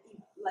kind of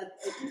like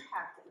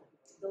impact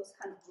those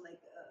kind of like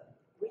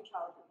reach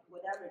out,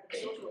 whatever the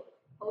social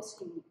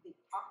posting, the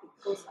topic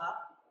goes up.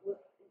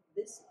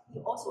 This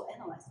you also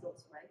analyze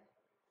those, right?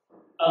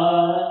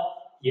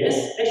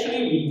 Yes,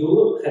 actually we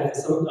do have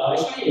some.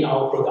 Actually, in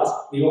our products,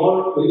 we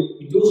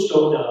do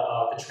show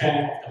the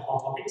trend of the hot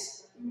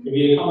topics. When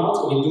we come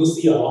out, we do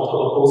see a lot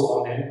of posts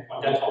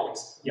on that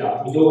topics.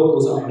 Yeah, we do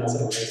some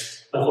analysis.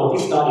 But for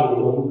this study, we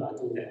don't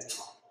do that.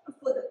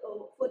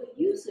 For the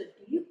user,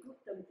 do you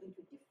group them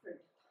into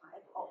different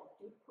type or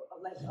do you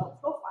like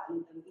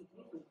profiling them into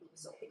different groups?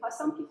 So because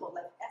some people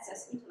like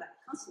access intellect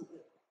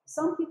constantly,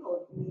 some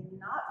people may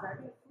not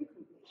very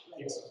frequently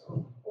like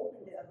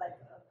open their like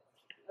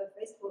a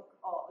Facebook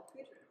or a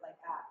Twitter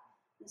like that.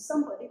 And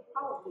somebody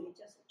probably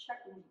just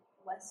check them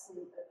once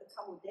in a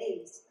couple of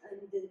days. And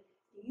do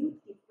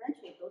you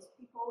differentiate those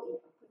people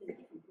in put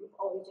in different group,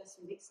 or you just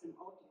mix them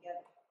all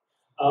together?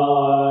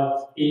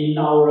 In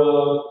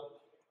our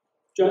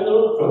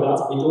general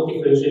products, we don't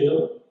differentiate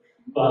them,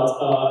 but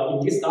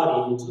in this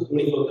study, we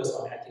only focus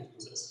on active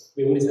users.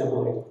 We only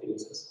sample active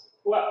users.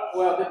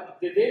 Well,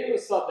 the data you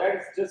saw there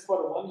is just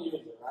for one user,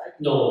 right?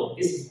 No,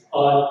 this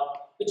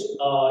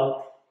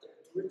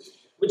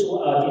which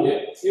one?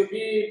 You'll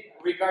be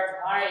regarding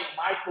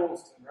my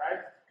posting,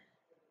 right?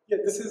 Yeah,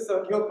 this is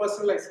your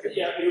personalized schedule.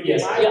 Yeah,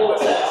 yes,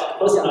 my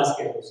personalized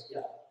schedules.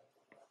 Yeah.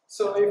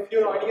 So if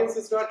your audience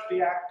is not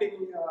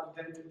reacting,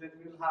 then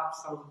we'll have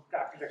some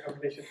traffic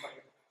recommendation for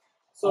you.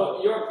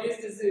 So your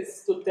business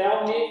is to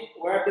tell me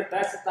where the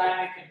best time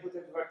I can put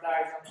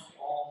advertising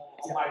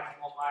on my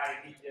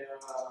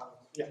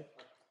video.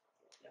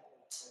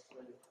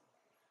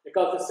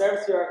 Because the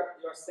service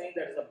you're saying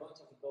there's a bunch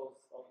of those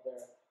out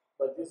there,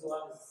 but this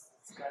one is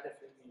kind of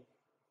unique.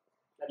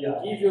 That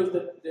give you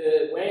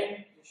the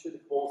when you should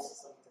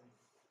post something.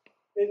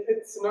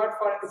 It's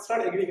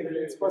not aggregated.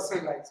 It's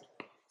personalized.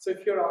 So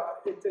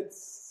if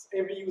it's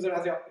every user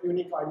has a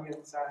unique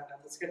audience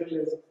and the schedule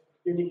is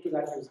unique to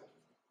that user.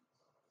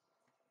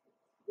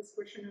 This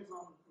question is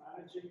on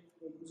managing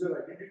the user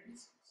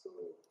identities. So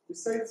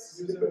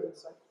besides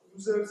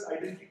users'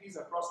 identities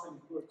across the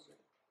networks,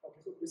 right?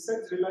 Okay. So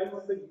besides relying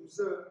on the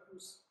user to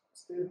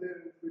stay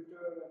their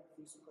Twitter and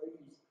Facebook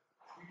IDs,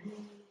 do you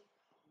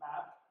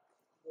map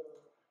the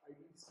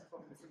IDs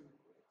from different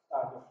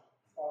networks?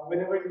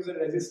 Whenever user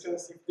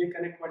registers, if they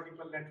connect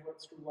multiple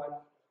networks to one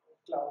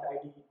cloud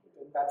ID,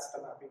 then that's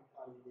the mapping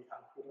only we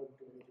have. We don't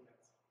do anything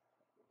else.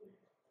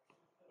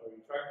 So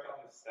you try to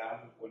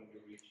understand when you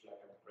reach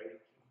like a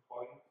breaking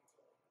point,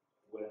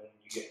 when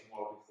you get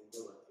more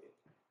visibility.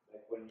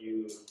 Like when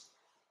you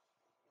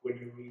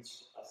reach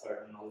a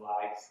certain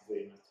likes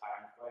within a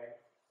time frame,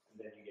 and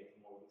then you get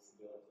more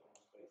visibility on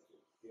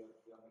Facebook. Do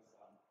you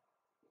understand?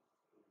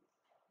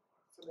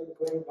 So like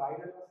going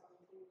viral or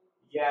something?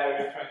 Yeah,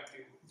 you're trying to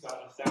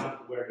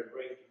understand where the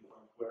breaking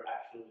point, where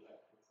actually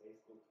like the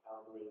Facebook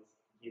algorithm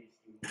gives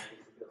you more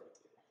visibility.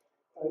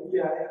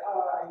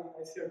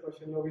 I see your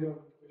question. No, we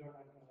don't take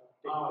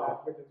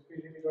that because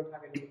we really don't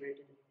have any way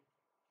to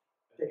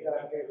take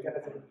that get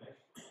as information.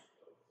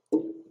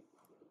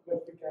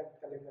 But we can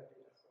collect that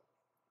data. So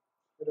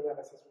we don't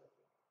have access to it.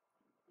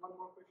 One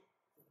more question.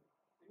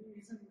 Any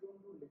reason you don't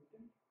do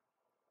LinkedIn?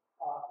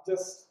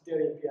 Just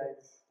their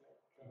APIs.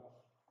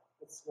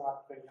 It's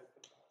not very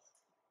helpful for us.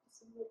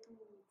 Similar to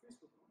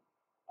Facebook, no?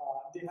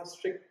 They have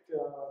strict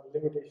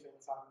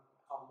limitations on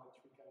how much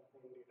we can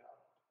bring data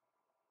out.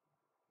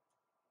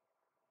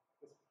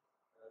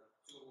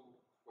 Two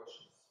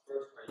questions.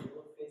 First, are you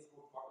a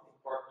Facebook marketing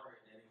partner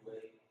in any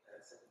way?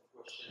 Second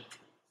question,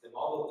 the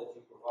model that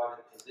you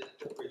provided, is it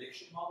the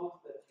prediction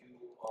model that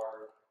you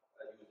are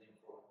using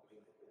for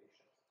doing the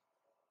predictions?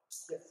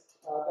 Yes,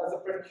 that's a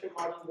prediction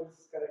model.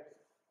 This is correct.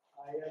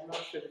 I am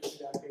not sure if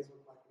they are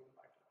Facebook marketing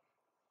partner.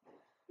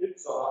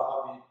 So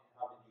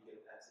how did you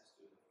get access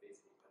to the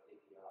Facebook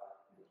API?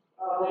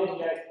 API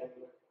is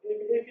public.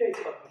 API is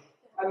public.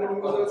 And then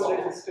users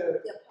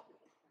register Yeah.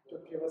 to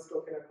give us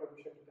token and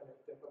permission to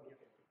connect their public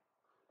API.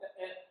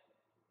 And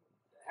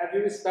have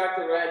you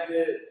started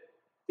already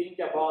think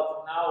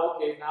about now?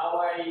 Okay,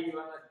 now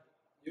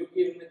you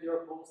give me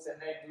your post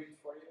and I do it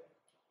for you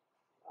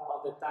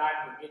all the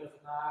time, beginning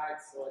of night,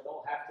 so I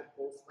don't have to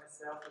post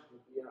myself. It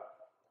would be a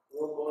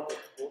robot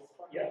that posts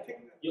for me. Yeah,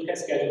 you can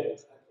schedule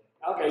it.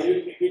 Okay,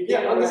 you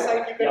Yeah, on the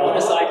site you can. Yeah, on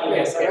the site you can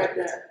right schedule it.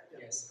 there.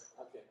 Yes.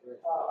 Okay, great.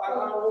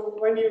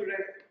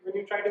 When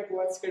you try to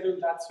go and schedule,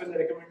 that's when the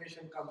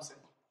recommendation comes in.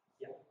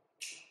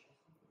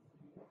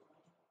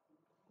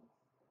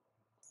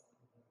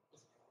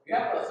 You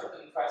have a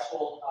certain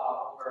threshold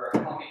over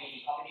how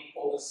many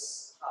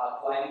posts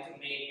do I need to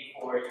make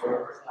before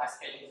your personalized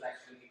schedules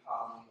actually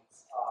become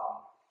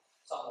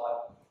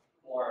somewhat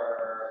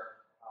more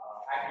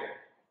accurate?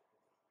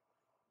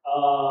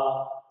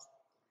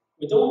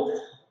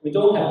 We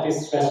don't have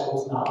these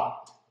thresholds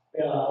now,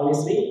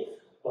 honestly,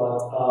 but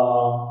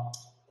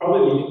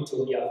probably we need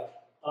to. Yeah,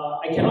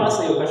 I cannot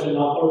answer your question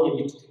now. Probably we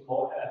need to take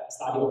more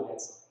study on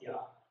that.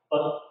 Yeah,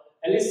 but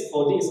at least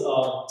for this,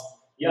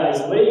 yeah,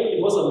 it's very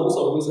because most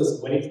of users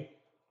very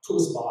too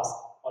sparse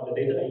on the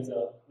data is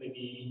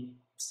maybe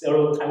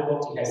several time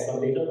blocks has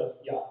some data, but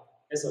yeah,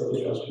 that's a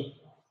good question.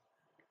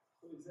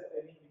 So is there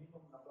any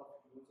minimum number of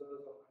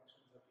users or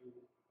connections that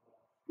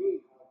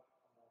you have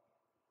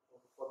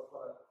for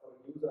a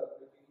user?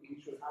 You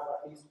should have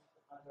at least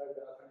 100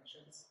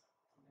 connections,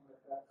 something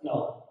like that.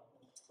 No.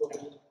 So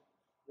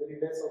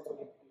very less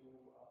also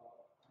need to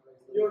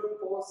analyze Your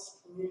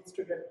post needs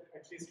to get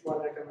at least one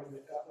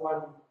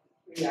one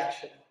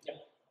reaction. Yeah.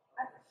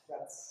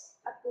 That's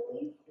I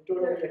believe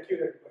totally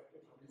accurate, but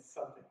it is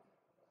something.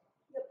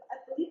 I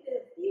believe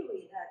the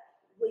theory that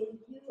when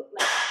you reach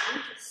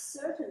a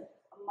certain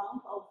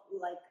amount of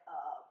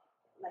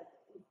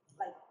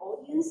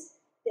audience,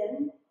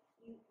 then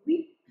you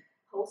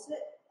repost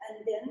it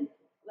and then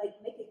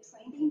make it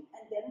trending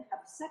and then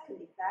have second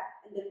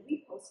effect and then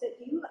repost it.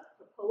 Do you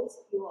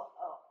propose your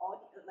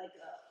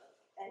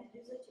end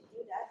user to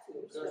do that to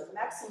reach the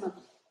maximum,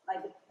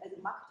 as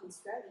a marketing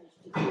strategy,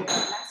 to do the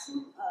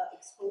maximum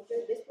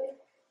exposure this way?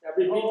 Yeah,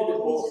 repeat the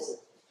Or we post.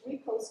 just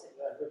repost it?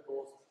 Yeah,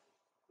 repost.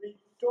 We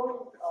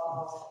don't.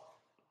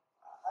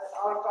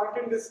 Our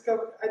content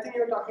discovery. I think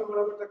you're talking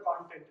more about the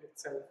content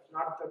itself,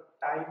 not the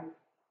time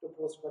to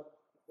post, but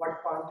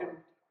what content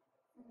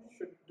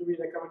do we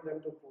recommend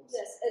them to post?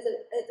 Yes, as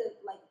a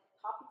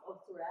topic or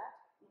thread,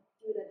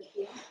 do that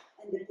again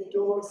and then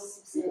don't,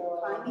 specific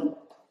timing.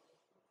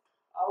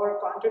 Our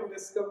content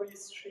discovery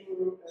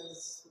stream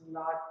is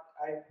not.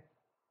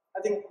 I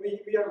think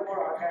we are more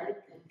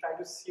organic and try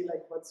to see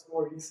what's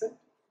more recent.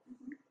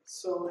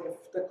 So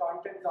if the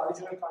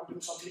original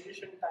content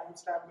publication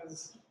timestamp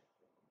is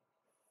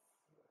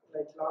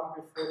long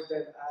before,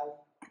 then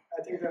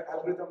I think the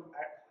algorithm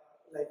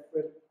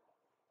will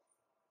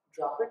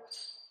drop it.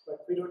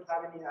 But we don't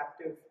have any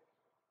active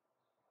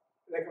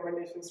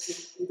recommendations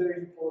to either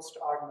repost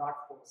or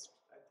not post.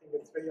 I think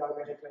it's very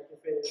organic.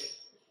 If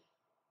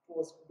a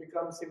post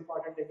becomes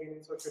important again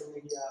in social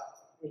media,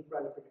 we'll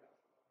probably pick it up.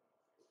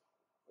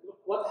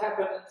 What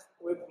happened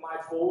with my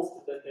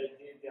post that I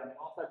did a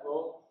month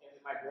ago, and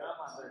my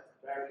grandma that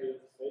barely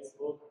uses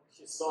Facebook,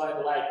 she saw it a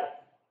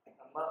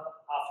month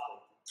after.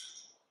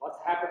 What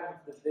happened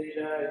with the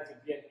data? To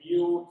be a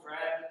new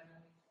trend?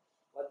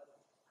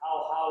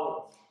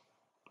 How?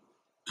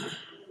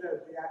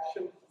 The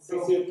reaction.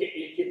 Since you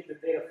keep the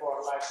data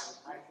for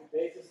 90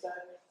 days or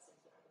something?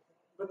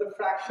 But the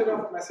fraction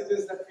of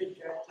messages that we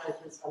get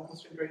is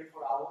almost in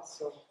 24 hours,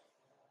 so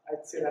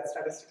I'd say that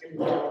statistically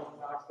we are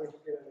not going to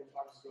get an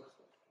important growth.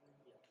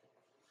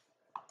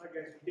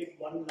 Okay, take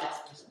one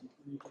last question.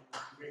 We can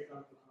break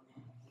down the.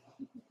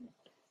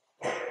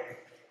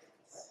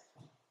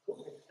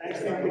 Thanks,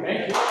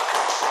 Thank you.